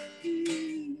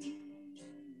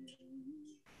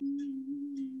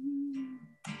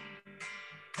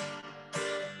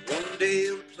 One day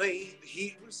on the plane, the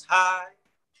heat was high.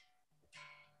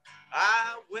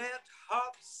 I went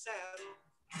hop saddle.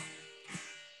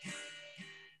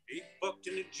 He bucked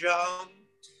and he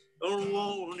jumped,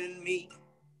 warning me.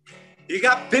 He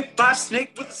got bit by a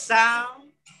snake with the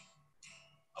sound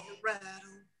of a rattle.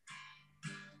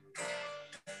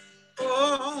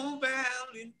 Oh,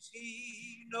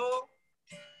 Valentino,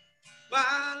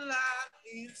 my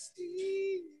lightning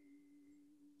steed.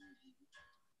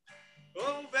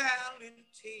 Oh,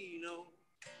 Valentino,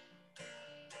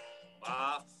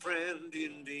 my friend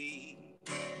indeed.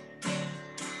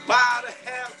 Why'd I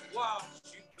have to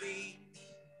watch you bleed?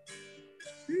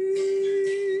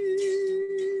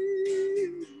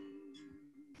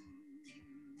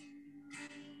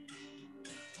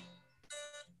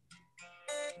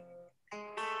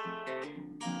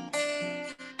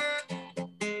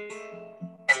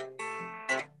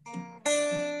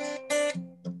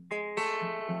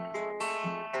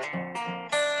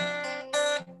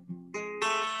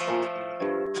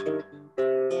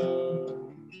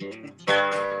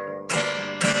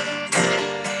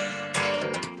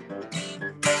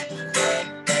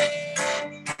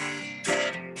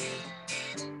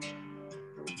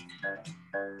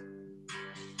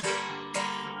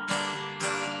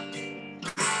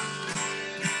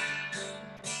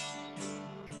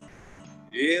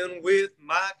 And with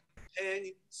my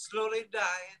companion slowly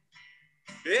dying,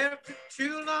 after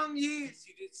 2 long years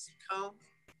he did succumb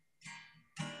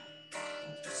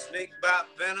to snake bite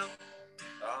venom.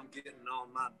 I'm getting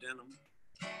on my denim.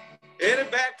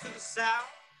 Headed back to the south,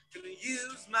 gonna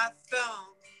use my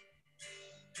thumb.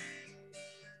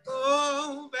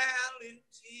 Oh,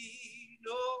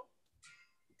 Valentino,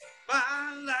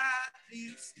 my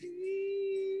lightning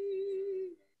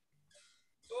steed.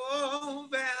 Oh,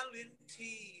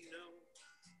 Valentino,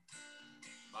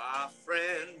 my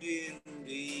friend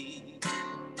indeed.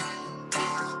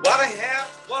 What I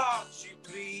have to watch you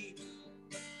bleed.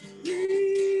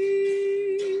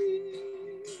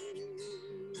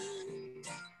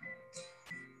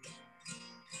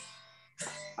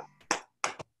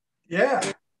 Yeah.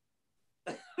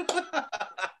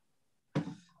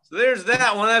 there's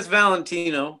that one. That's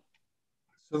Valentino.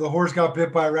 So the horse got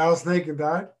bit by a rattlesnake and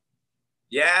died?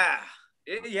 Yeah.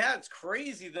 It's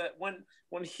crazy that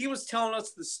when he was telling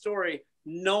us the story,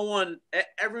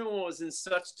 everyone was in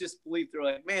such disbelief. They're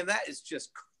like, man, that is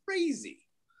just crazy.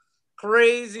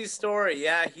 Crazy story.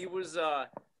 Yeah, he was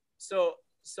so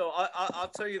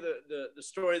I'll tell you the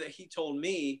story that he told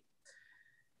me.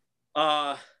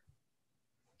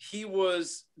 He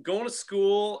was going to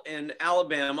school in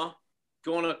Alabama,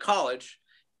 going to college,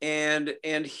 and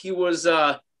he was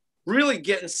really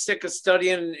getting sick of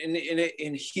studying,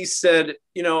 and he said,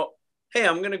 hey,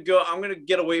 I'm gonna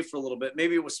get away for a little bit.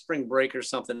 Maybe it was spring break or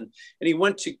something. And he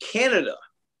went to Canada.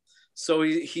 So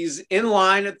he's in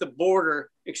line at the border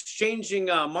exchanging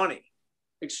money,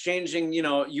 exchanging,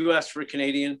 US for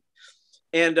Canadian.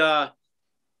 And all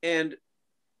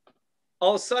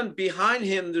of a sudden behind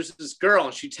him, there's this girl,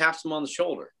 and she taps him on the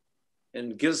shoulder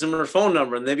and gives him her phone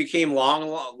number. And they became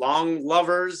long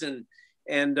lovers, and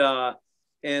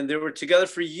they were together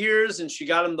for years, and she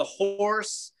got him the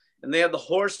horse, and they had the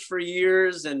horse for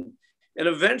years. And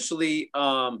eventually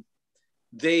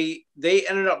they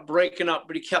ended up breaking up,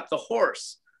 but he kept the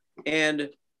horse, and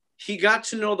he got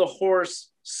to know the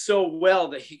horse so well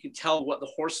that he could tell what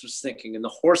the horse was thinking, and the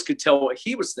horse could tell what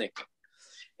he was thinking.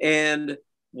 And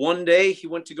one day he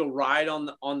went to go ride on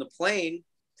the plane,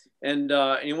 and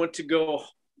he went to go,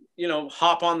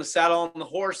 hop on the saddle on the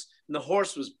horse, and the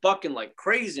horse was bucking like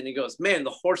crazy. And he goes, man, the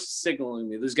horse is signaling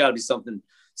me. There's got to be something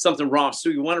wrong. So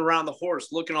he went around the horse,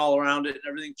 looking all around it and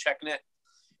everything, checking it,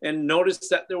 and noticed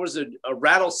that there was a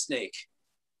rattlesnake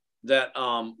that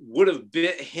would have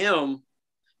bit him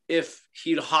if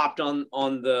he'd hopped on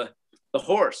the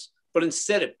horse, but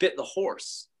instead it bit the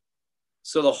horse.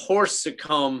 So the horse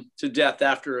succumbed to death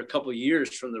after a couple of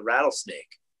years from the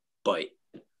rattlesnake bite.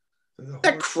 Isn't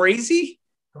that crazy?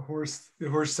 The horse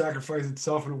sacrificed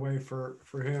itself in a way for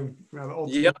him.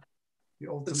 Yep.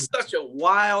 It's such a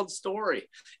wild story.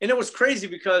 And it was crazy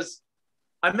because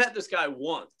I met this guy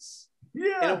once.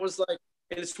 Yeah. And it was like,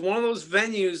 and it's one of those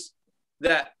venues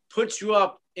that puts you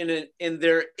up in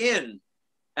their inn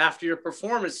after your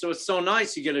performance. So it's so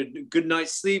nice. You get a good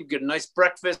night's sleep, get a nice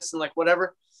breakfast, and like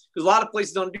whatever. Because a lot of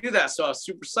places don't do that. So I was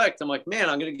super psyched. I'm like, man,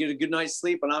 I'm going to get a good night's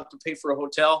sleep. I don't have to pay for a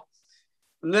hotel.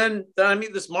 And then I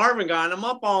meet this Marvin guy, and I'm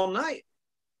up all night.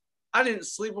 I didn't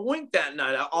sleep a wink that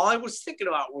night. All I was thinking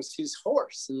about was his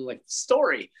horse and like the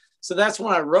story. So that's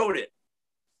when I wrote it.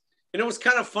 And it was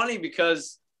kind of funny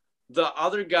because the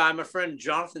other guy, my friend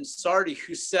Jonathan Sardi,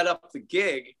 who set up the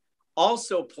gig,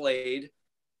 also played.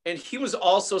 And he was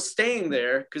also staying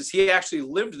there because he actually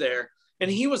lived there.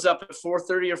 And he was up at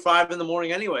 4:30 or 5 in the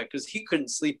morning anyway, because he couldn't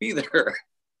sleep either.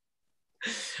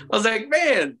 I was like,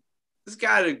 man, this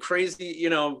guy had a crazy,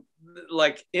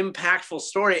 like impactful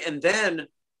story. And then,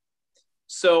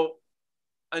 so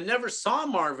I never saw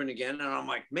Marvin again. And I'm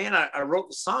like, man, I wrote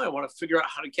the song. I want to figure out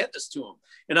how to get this to him.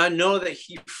 And I know that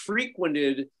he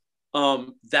frequented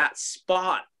that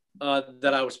spot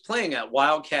that I was playing at,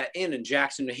 Wildcat Inn in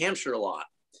Jackson, New Hampshire, a lot.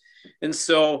 And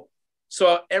so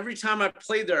every time I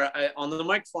played there, on the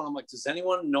microphone, I'm like, does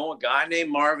anyone know a guy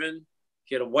named Marvin?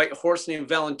 He had a white horse named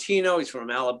Valentino. He's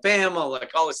from Alabama,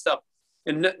 like all this stuff.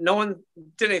 And no one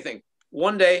did anything.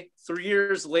 One day, 3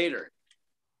 years later,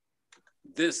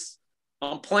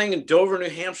 I'm playing in Dover, New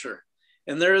Hampshire,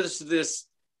 and there's this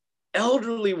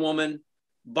elderly woman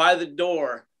by the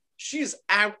door. She's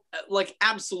like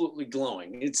absolutely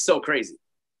glowing. It's so crazy.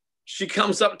 She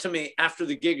comes up to me after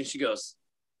the gig and she goes,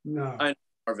 no, I know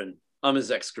Marvin. I'm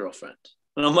his ex-girlfriend.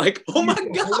 And I'm like, oh my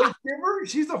God.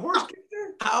 She's the horse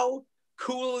giver? How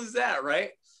cool is that,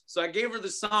 right? So I gave her the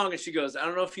song and she goes, I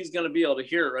don't know if he's going to be able to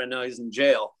hear it right now. He's in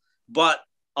jail, but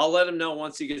I'll let him know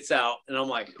once he gets out. And I'm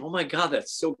like, oh my God,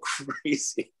 that's so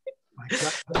crazy. So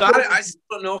I still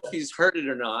don't know if he's heard it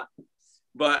or not,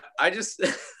 but I just...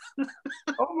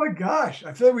 Oh my gosh.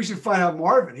 I feel like we should find out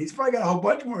Marvin. He's probably got a whole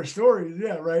bunch more stories.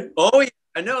 Yeah, right? Oh, yeah.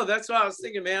 I know. That's what I was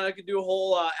thinking, man. I could do a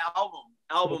whole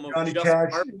album of Johnny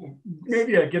Cash.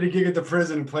 Maybe get a gig at the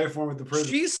prison and play for him at the prison.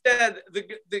 She said,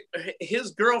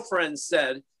 his girlfriend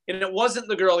said, and it wasn't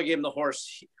the girl that gave him the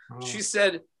horse. She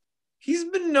said, he's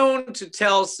been known to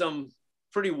tell some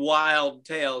pretty wild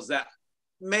tales that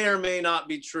may or may not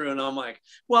be true. And I'm like,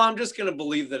 well, I'm just going to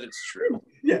believe that it's true.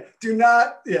 Yeah. Do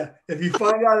not. Yeah. If you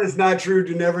find out it's not true,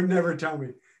 do never tell me.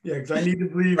 Yeah. Because I need to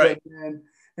believe that man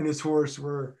and his horse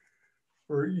were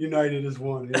united as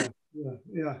one. Yeah.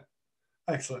 Yeah.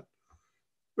 Excellent.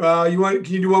 Can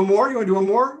you do one more? You want to do one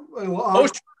more? Oh,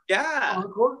 sure. Yeah.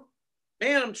 Encore?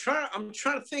 Man, I'm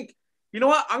trying to think. You know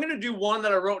what? I'm going to do one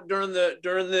that I wrote during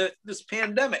this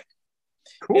pandemic.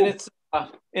 Cool.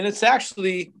 And it's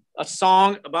actually a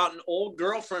song about an old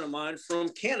girlfriend of mine from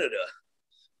Canada.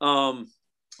 But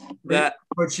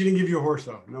she didn't give you a horse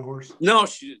though. No horse. No,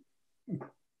 she didn't.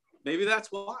 Maybe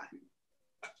that's why.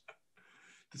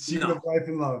 The secret of life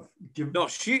and love. No,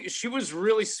 she was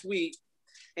really sweet,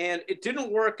 and it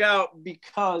didn't work out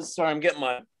because sorry, I'm getting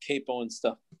my capo and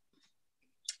stuff.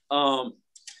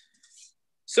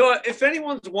 So if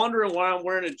anyone's wondering why I'm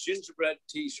wearing a gingerbread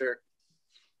T-shirt,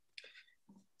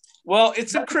 well,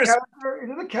 it's a Christmas. Is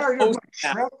it a character like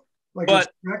Shrek? Like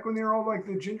Shrek when they're all like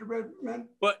the gingerbread men?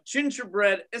 But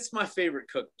gingerbread, it's my favorite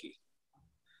cookie.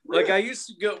 Really? Like I used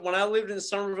to go when I lived in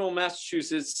Somerville,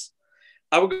 Massachusetts.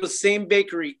 I would go to the same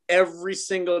bakery every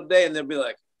single day, and they'd be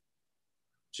like,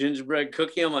 "Gingerbread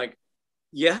cookie." I'm like,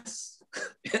 "Yes."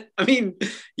 I mean,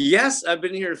 yes. I've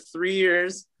been here 3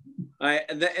 years.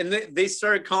 They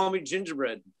started calling me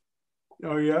gingerbread.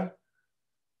 Oh yeah.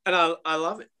 And I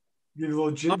love it.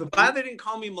 I'm glad they didn't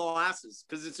call me molasses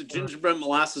because it's a gingerbread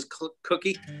molasses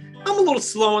cookie. I'm a little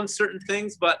slow on certain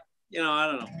things, but I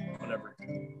don't know, whatever.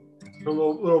 A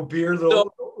little beard,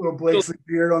 little Blakeslee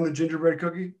beard on the gingerbread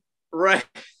cookie. Right.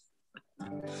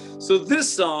 So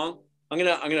this song, I'm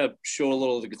gonna show a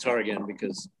little of the guitar again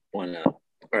because why not? All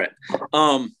right.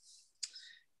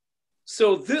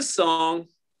 So this song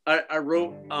I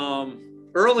wrote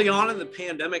early on in the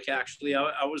pandemic. Actually,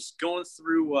 I was going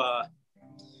through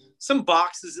some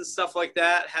boxes and stuff like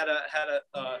that. Had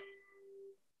a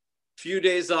few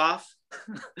days off,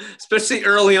 especially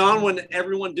early on when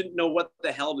everyone didn't know what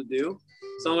the hell to do.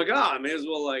 So I'm like, I may as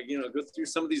well go through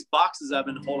some of these boxes I've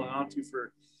been holding on to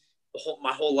for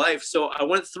my whole life. So I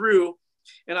went through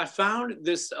and I found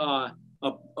this a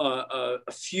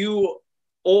few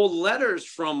old letters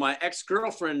from my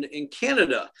ex-girlfriend in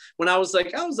Canada when I was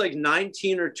like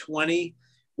 19 or 20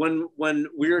 when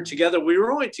we were together. We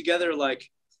were only together like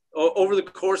over the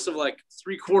course of like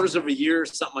 3/4 of a year or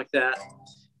something like that.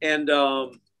 And I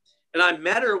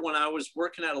met her when I was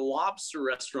working at a lobster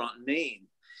restaurant in Maine,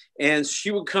 and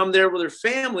she would come there with her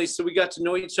family. So we got to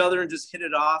know each other and just hit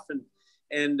it off.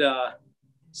 And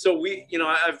so we,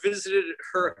 I visited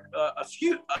her a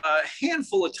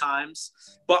handful of times,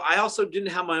 but I also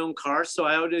didn't have my own car. So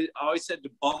I always had to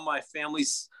bum my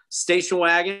family's station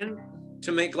wagon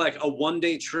to make like a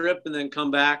 1-day trip and then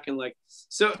come back. And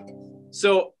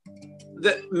so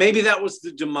maybe that was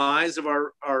the demise of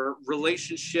our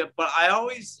relationship, but I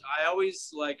always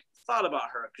like thought about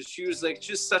her because she was like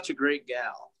just such a great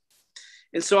gal.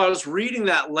 And so I was reading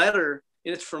that letter,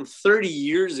 and it's from 30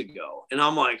 years ago, and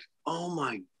I'm like, oh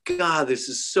my God, this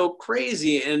is so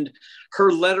crazy. And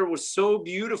her letter was so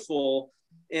beautiful,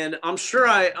 and I'm sure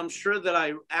that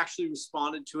I actually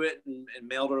responded to it and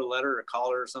mailed her a letter or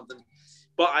called her or something.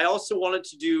 But I also wanted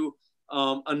to do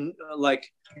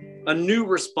a new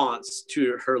response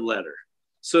to her letter.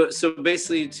 So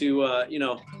basically to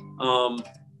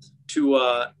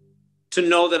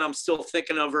know that I'm still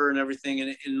thinking of her and everything,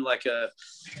 and in like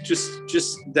just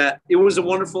that it was a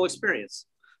wonderful experience.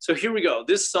 So here we go.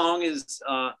 This song is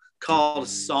called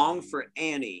 "Song for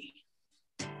Annie."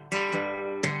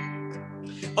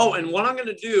 Oh, and what I'm going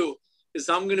to do is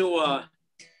I'm going to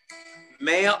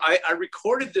mail. I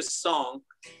recorded this song,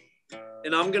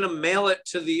 and I'm going to mail it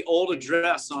to the old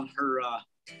address on her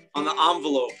on the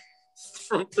envelope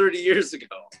from 30 years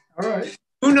ago. All right.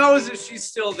 Who knows if she's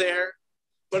still there,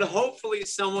 but hopefully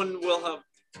someone will have,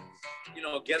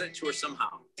 get it to her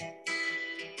somehow.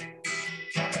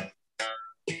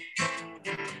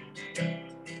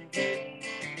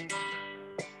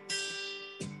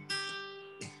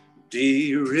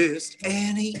 Dearest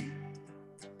Annie,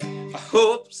 I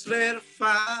hope this letter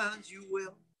finds you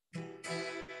well.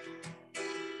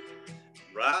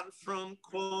 Riding from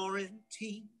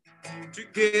quarantine,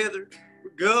 together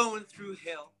we're going through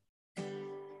hell.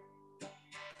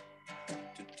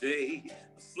 Today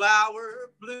a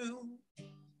flower bloomed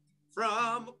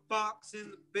from a box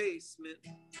in the basement.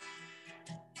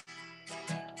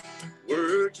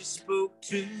 Words you spoke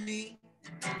to me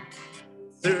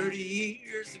 30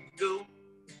 years ago.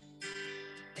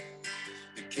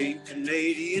 It came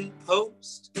Canadian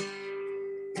Post,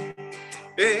 and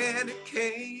it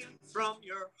came from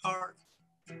your heart.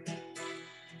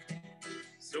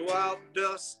 So I'll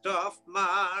dust off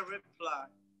my reply.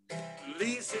 At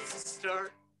least it's a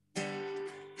start.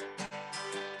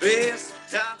 Best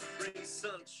time to bring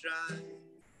sunshine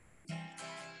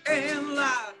and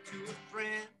light to a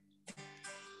friend.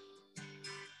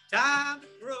 Time to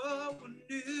grow a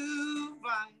new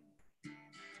vine.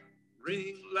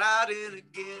 Ring light in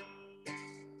again.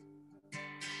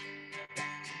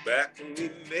 Back when we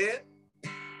met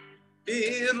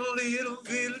in a little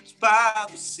village by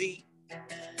the sea,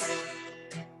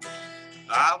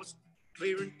 I was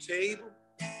clearing table,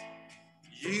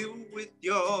 you with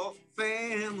your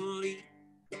family.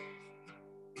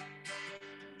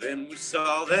 Then we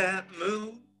saw that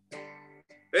moon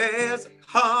as it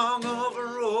hung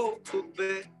over old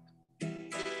Quebec.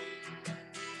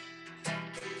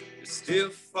 It still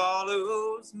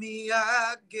follows me,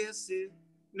 I guess it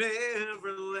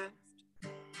never left.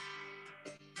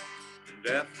 And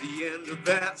at the end of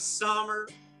that summer,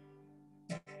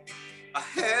 I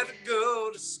had to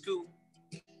go to school.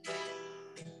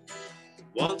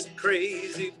 Once a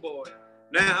crazy boy,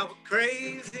 now a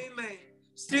crazy man,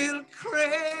 still a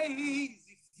crazy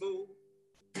fool.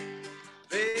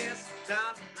 There's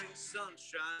time to bring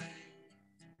sunshine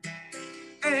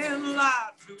and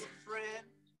light to a friend.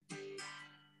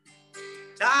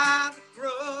 Time to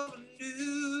grow a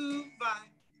new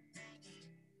vine,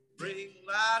 bring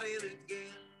light in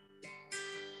again.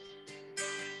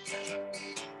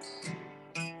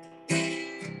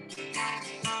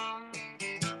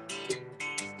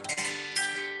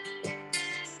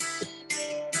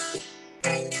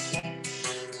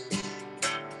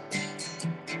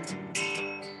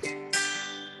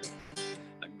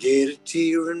 I get a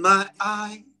tear in my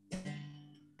eye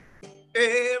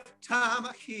every time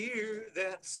I hear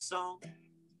that song.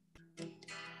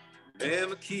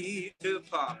 Am a key to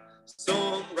pop, so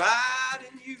I'm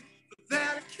writing you, but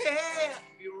that I can't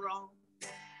be wrong.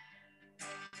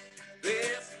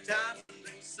 There's time to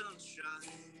bring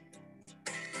sunshine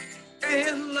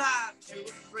and light to a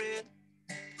friend.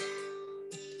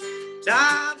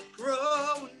 Time to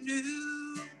grow a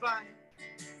new vine,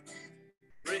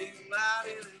 bring light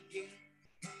in again.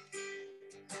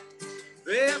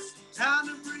 There's time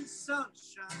to bring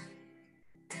sunshine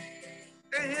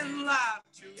and light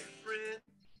to a friend.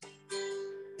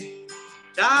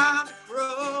 Time to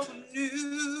grow a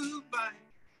new vine,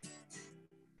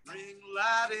 bring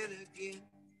light in again.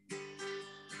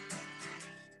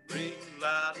 Bring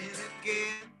light in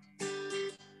again.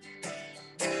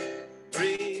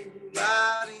 Bring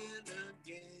light in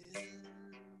again.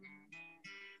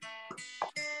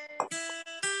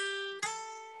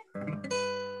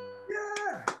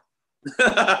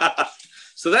 Yeah.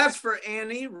 So that's for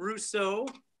Annie Russo.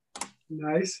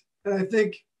 Nice. And I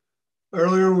think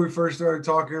earlier when we first started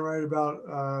talking, right,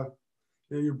 about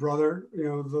your brother,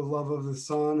 the love of the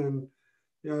son, and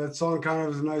that song kind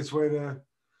of is a nice way to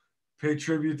pay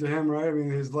tribute to him, right? I mean,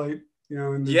 his light,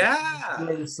 and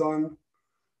the sun.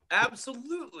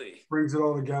 Absolutely. Brings it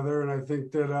all together. And I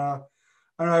think that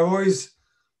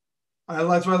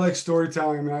that's why I like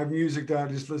storytelling. I mean, I have music that I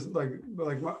just listen, like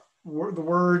the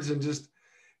words and just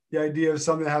the idea of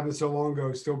something that happened so long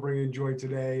ago still bringing joy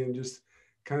today, and just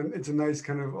kind of, it's a nice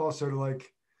kind of also to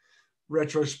like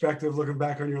retrospective, looking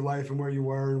back on your life and where you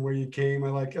were and where you came.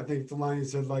 I think the line you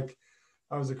said, like,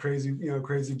 I was a crazy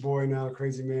boy, now a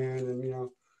crazy man, and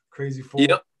crazy fool.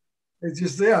 Yep. It's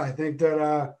just, I think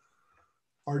that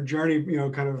our journey,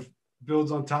 kind of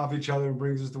builds on top of each other and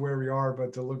brings us to where we are.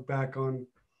 But to look back on,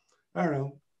 I don't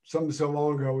know, something so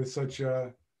long ago with such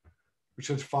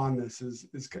fondness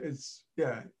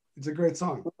it's a great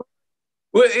song.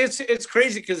 Well, it's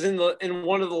crazy because in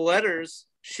one of the letters,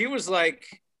 she was like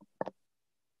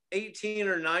 18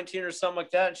 or 19 or something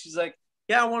like that, and she's like,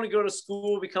 yeah, I want to go to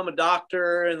school, become a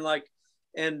doctor, and work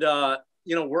in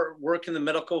the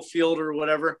medical field or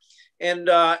whatever. And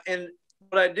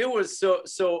what I did was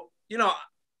so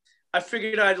I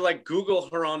figured I'd like Google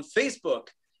her on Facebook,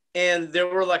 and there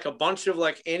were like a bunch of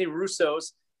like Annie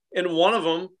Russos, and one of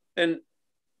them,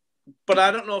 but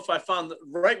I don't know if I found the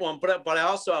right one, but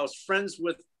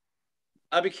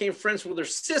I became friends with her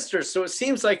sister, so it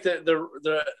seems like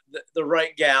the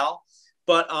right gal.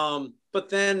 But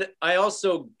then I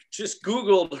also just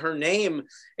Googled her name,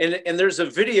 and there's a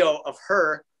video of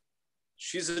her.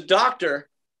 She's a doctor,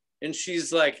 and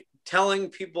she's like telling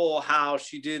people how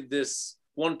she did this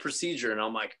one procedure, and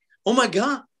I'm like, oh my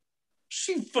God,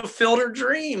 she fulfilled her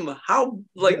dream. How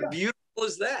beautiful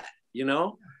is that?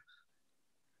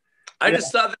 I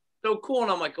just thought that was so cool,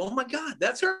 and I'm like, oh my God,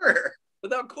 that's her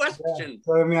without question. Yeah.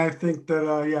 So, I mean, I think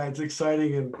that it's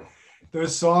exciting, and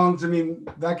those songs, I mean,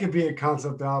 that could be a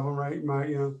concept album, right?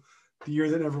 The Year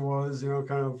That Never Was,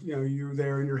 kind of, you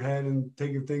there in your head and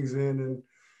taking things in and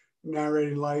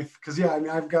narrating life. Because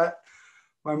I've got,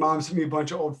 my mom sent me a bunch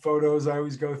of old photos I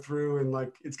always go through, and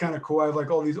like, it's kind of cool. I have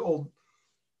like all these old,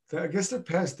 I guess they're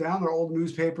passed down. They're old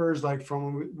newspapers, like from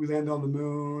when we landed on the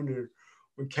moon, or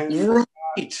when Kennedy. Right.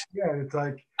 Yeah, it's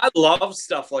like, I love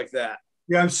stuff like that.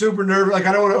 Yeah, I'm super nervous. Like,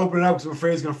 I don't want to open it up because I'm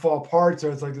afraid it's going to fall apart.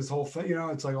 So it's like this whole thing,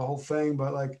 it's like a whole thing.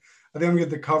 But like, I think I'm going to get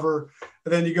the cover.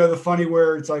 And then you go the funny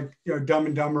where it's like, Dumb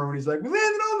and Dumber when he's like, we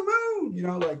landed on the moon,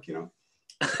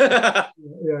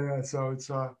 Yeah. So it's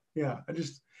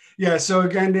So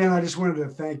again, Dan, I just wanted to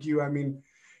thank you. I mean,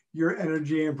 your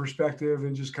energy and perspective,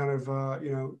 and just kind of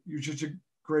you're such a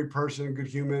great person, good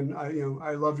human.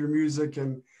 I love your music,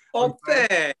 and Oh,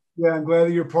 thanks. I'm glad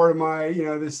that you're part of my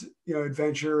this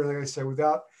adventure. And like I said,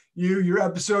 without you, you're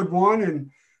episode 1,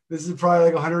 and this is probably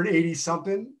like 180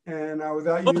 something. And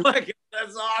without you, oh my God,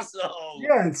 that's awesome.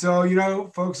 Yeah, and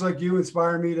so folks like you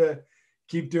inspire me to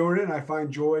keep doing it, and I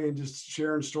find joy in just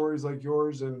sharing stories like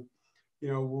yours. And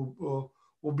we'll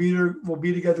be there. We'll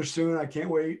be together soon. I can't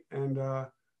wait. And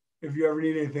if you ever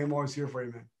need anything, I'm always here for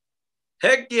you, man.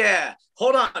 Heck yeah!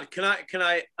 Hold on. Can I?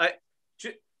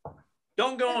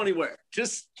 Don't go anywhere.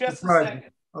 Just a second.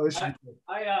 Oh, this should be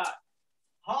good.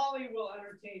 Holly will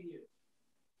entertain you.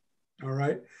 All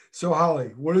right. So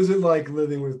Holly, what is it like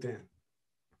living with Dan?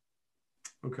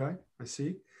 Okay, I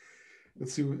see.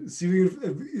 Let's see. See if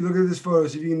you look at this photo.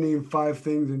 See if you can name 5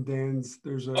 things in Dan's.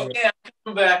 There's a I'm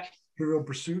coming back. Trivial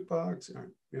Pursuit box. All right.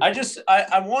 Yeah.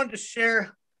 I wanted to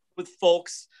share with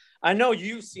folks. I know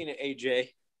you've seen it, AJ,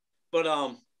 but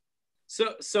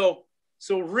so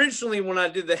originally when I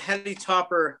did the Heady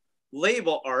Topper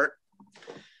label art,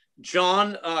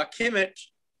 John Kimmich,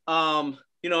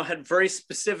 had very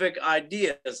specific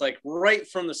ideas, like right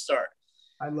from the start.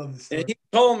 I love this. And he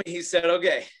told me, he said,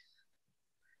 okay,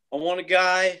 I want a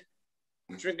guy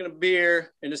drinking a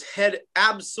beer and his head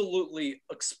absolutely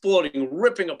exploding,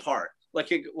 ripping apart,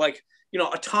 like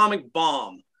atomic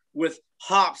bomb with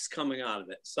hops coming out of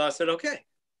it. So I said, okay.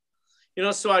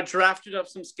 So I drafted up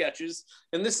some sketches,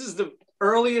 and this is the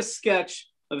earliest sketch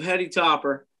of Heady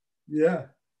Topper. Yeah.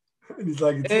 And he's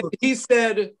like, he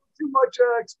said, too much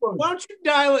explosion. Why don't you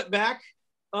dial it back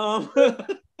a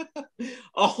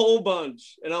whole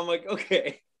bunch? And I'm like,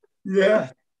 okay. Yeah.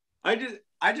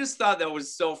 I just thought that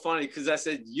was so funny, because I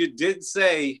said, you did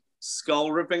say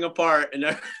skull ripping apart. And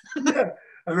yeah.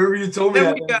 I remember you told me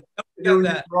that. You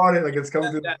brought it, like it's coming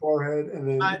through the forehead. And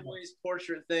then sideways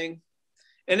portrait thing.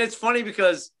 And it's funny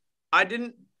because I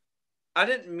didn't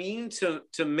mean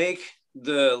to make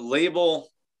the label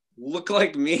look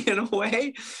like me in a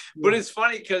way, but it's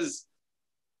funny because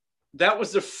that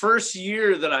was the first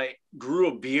year that I grew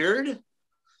a beard,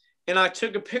 and I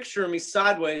took a picture of me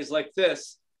sideways like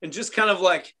this, and just kind of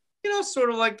like, sort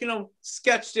of like,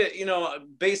 sketched it,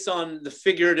 based on the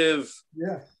figurative,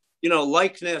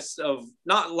 likeness of,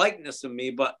 not likeness of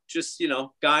me, but just,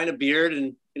 guy in a beard.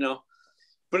 And,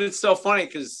 but it's so funny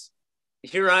because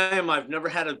here I am, I've never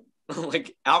had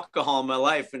like alcohol in my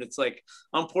life, and it's like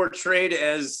I'm portrayed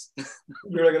as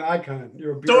you're like an icon.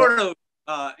 You're a beer sort of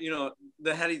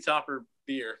the Heady Topper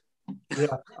beer.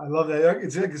 Yeah, I love that.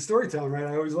 It's like a storytelling, right?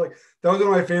 I always that was one of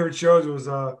my favorite shows.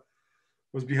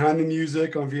 Was Behind the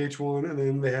Music on VH1, and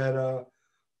then they had a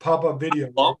pop-up video.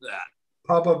 I love that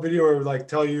pop-up video where it would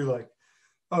tell you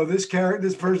oh, this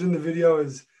person in the video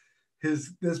is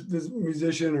this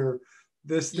musician, or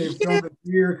this they filmed it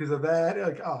here because of that.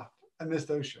 I miss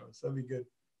those shows. That'd be good.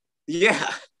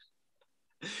 Yeah.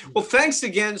 Well, thanks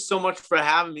again so much for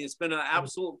having me. It's been an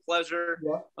absolute pleasure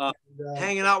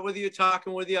hanging out with you,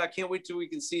 talking with you. I can't wait till we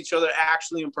can see each other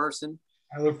actually in person.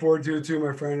 I look forward to it too,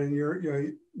 my friend. And you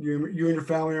and your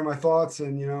family are my thoughts.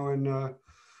 And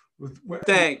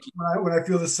thank you. When I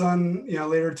feel the sun,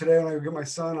 later today when I go get my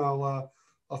son, I'll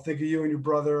think of you and your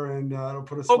brother, and it'll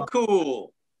put a smile. Oh,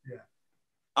 cool. Yeah.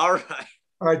 All right.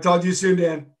 All right. Talk to you soon,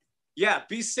 Dan. Yeah.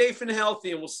 Be safe and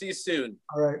healthy, and we'll see you soon.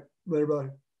 All right. Later,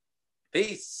 brother.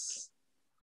 Peace.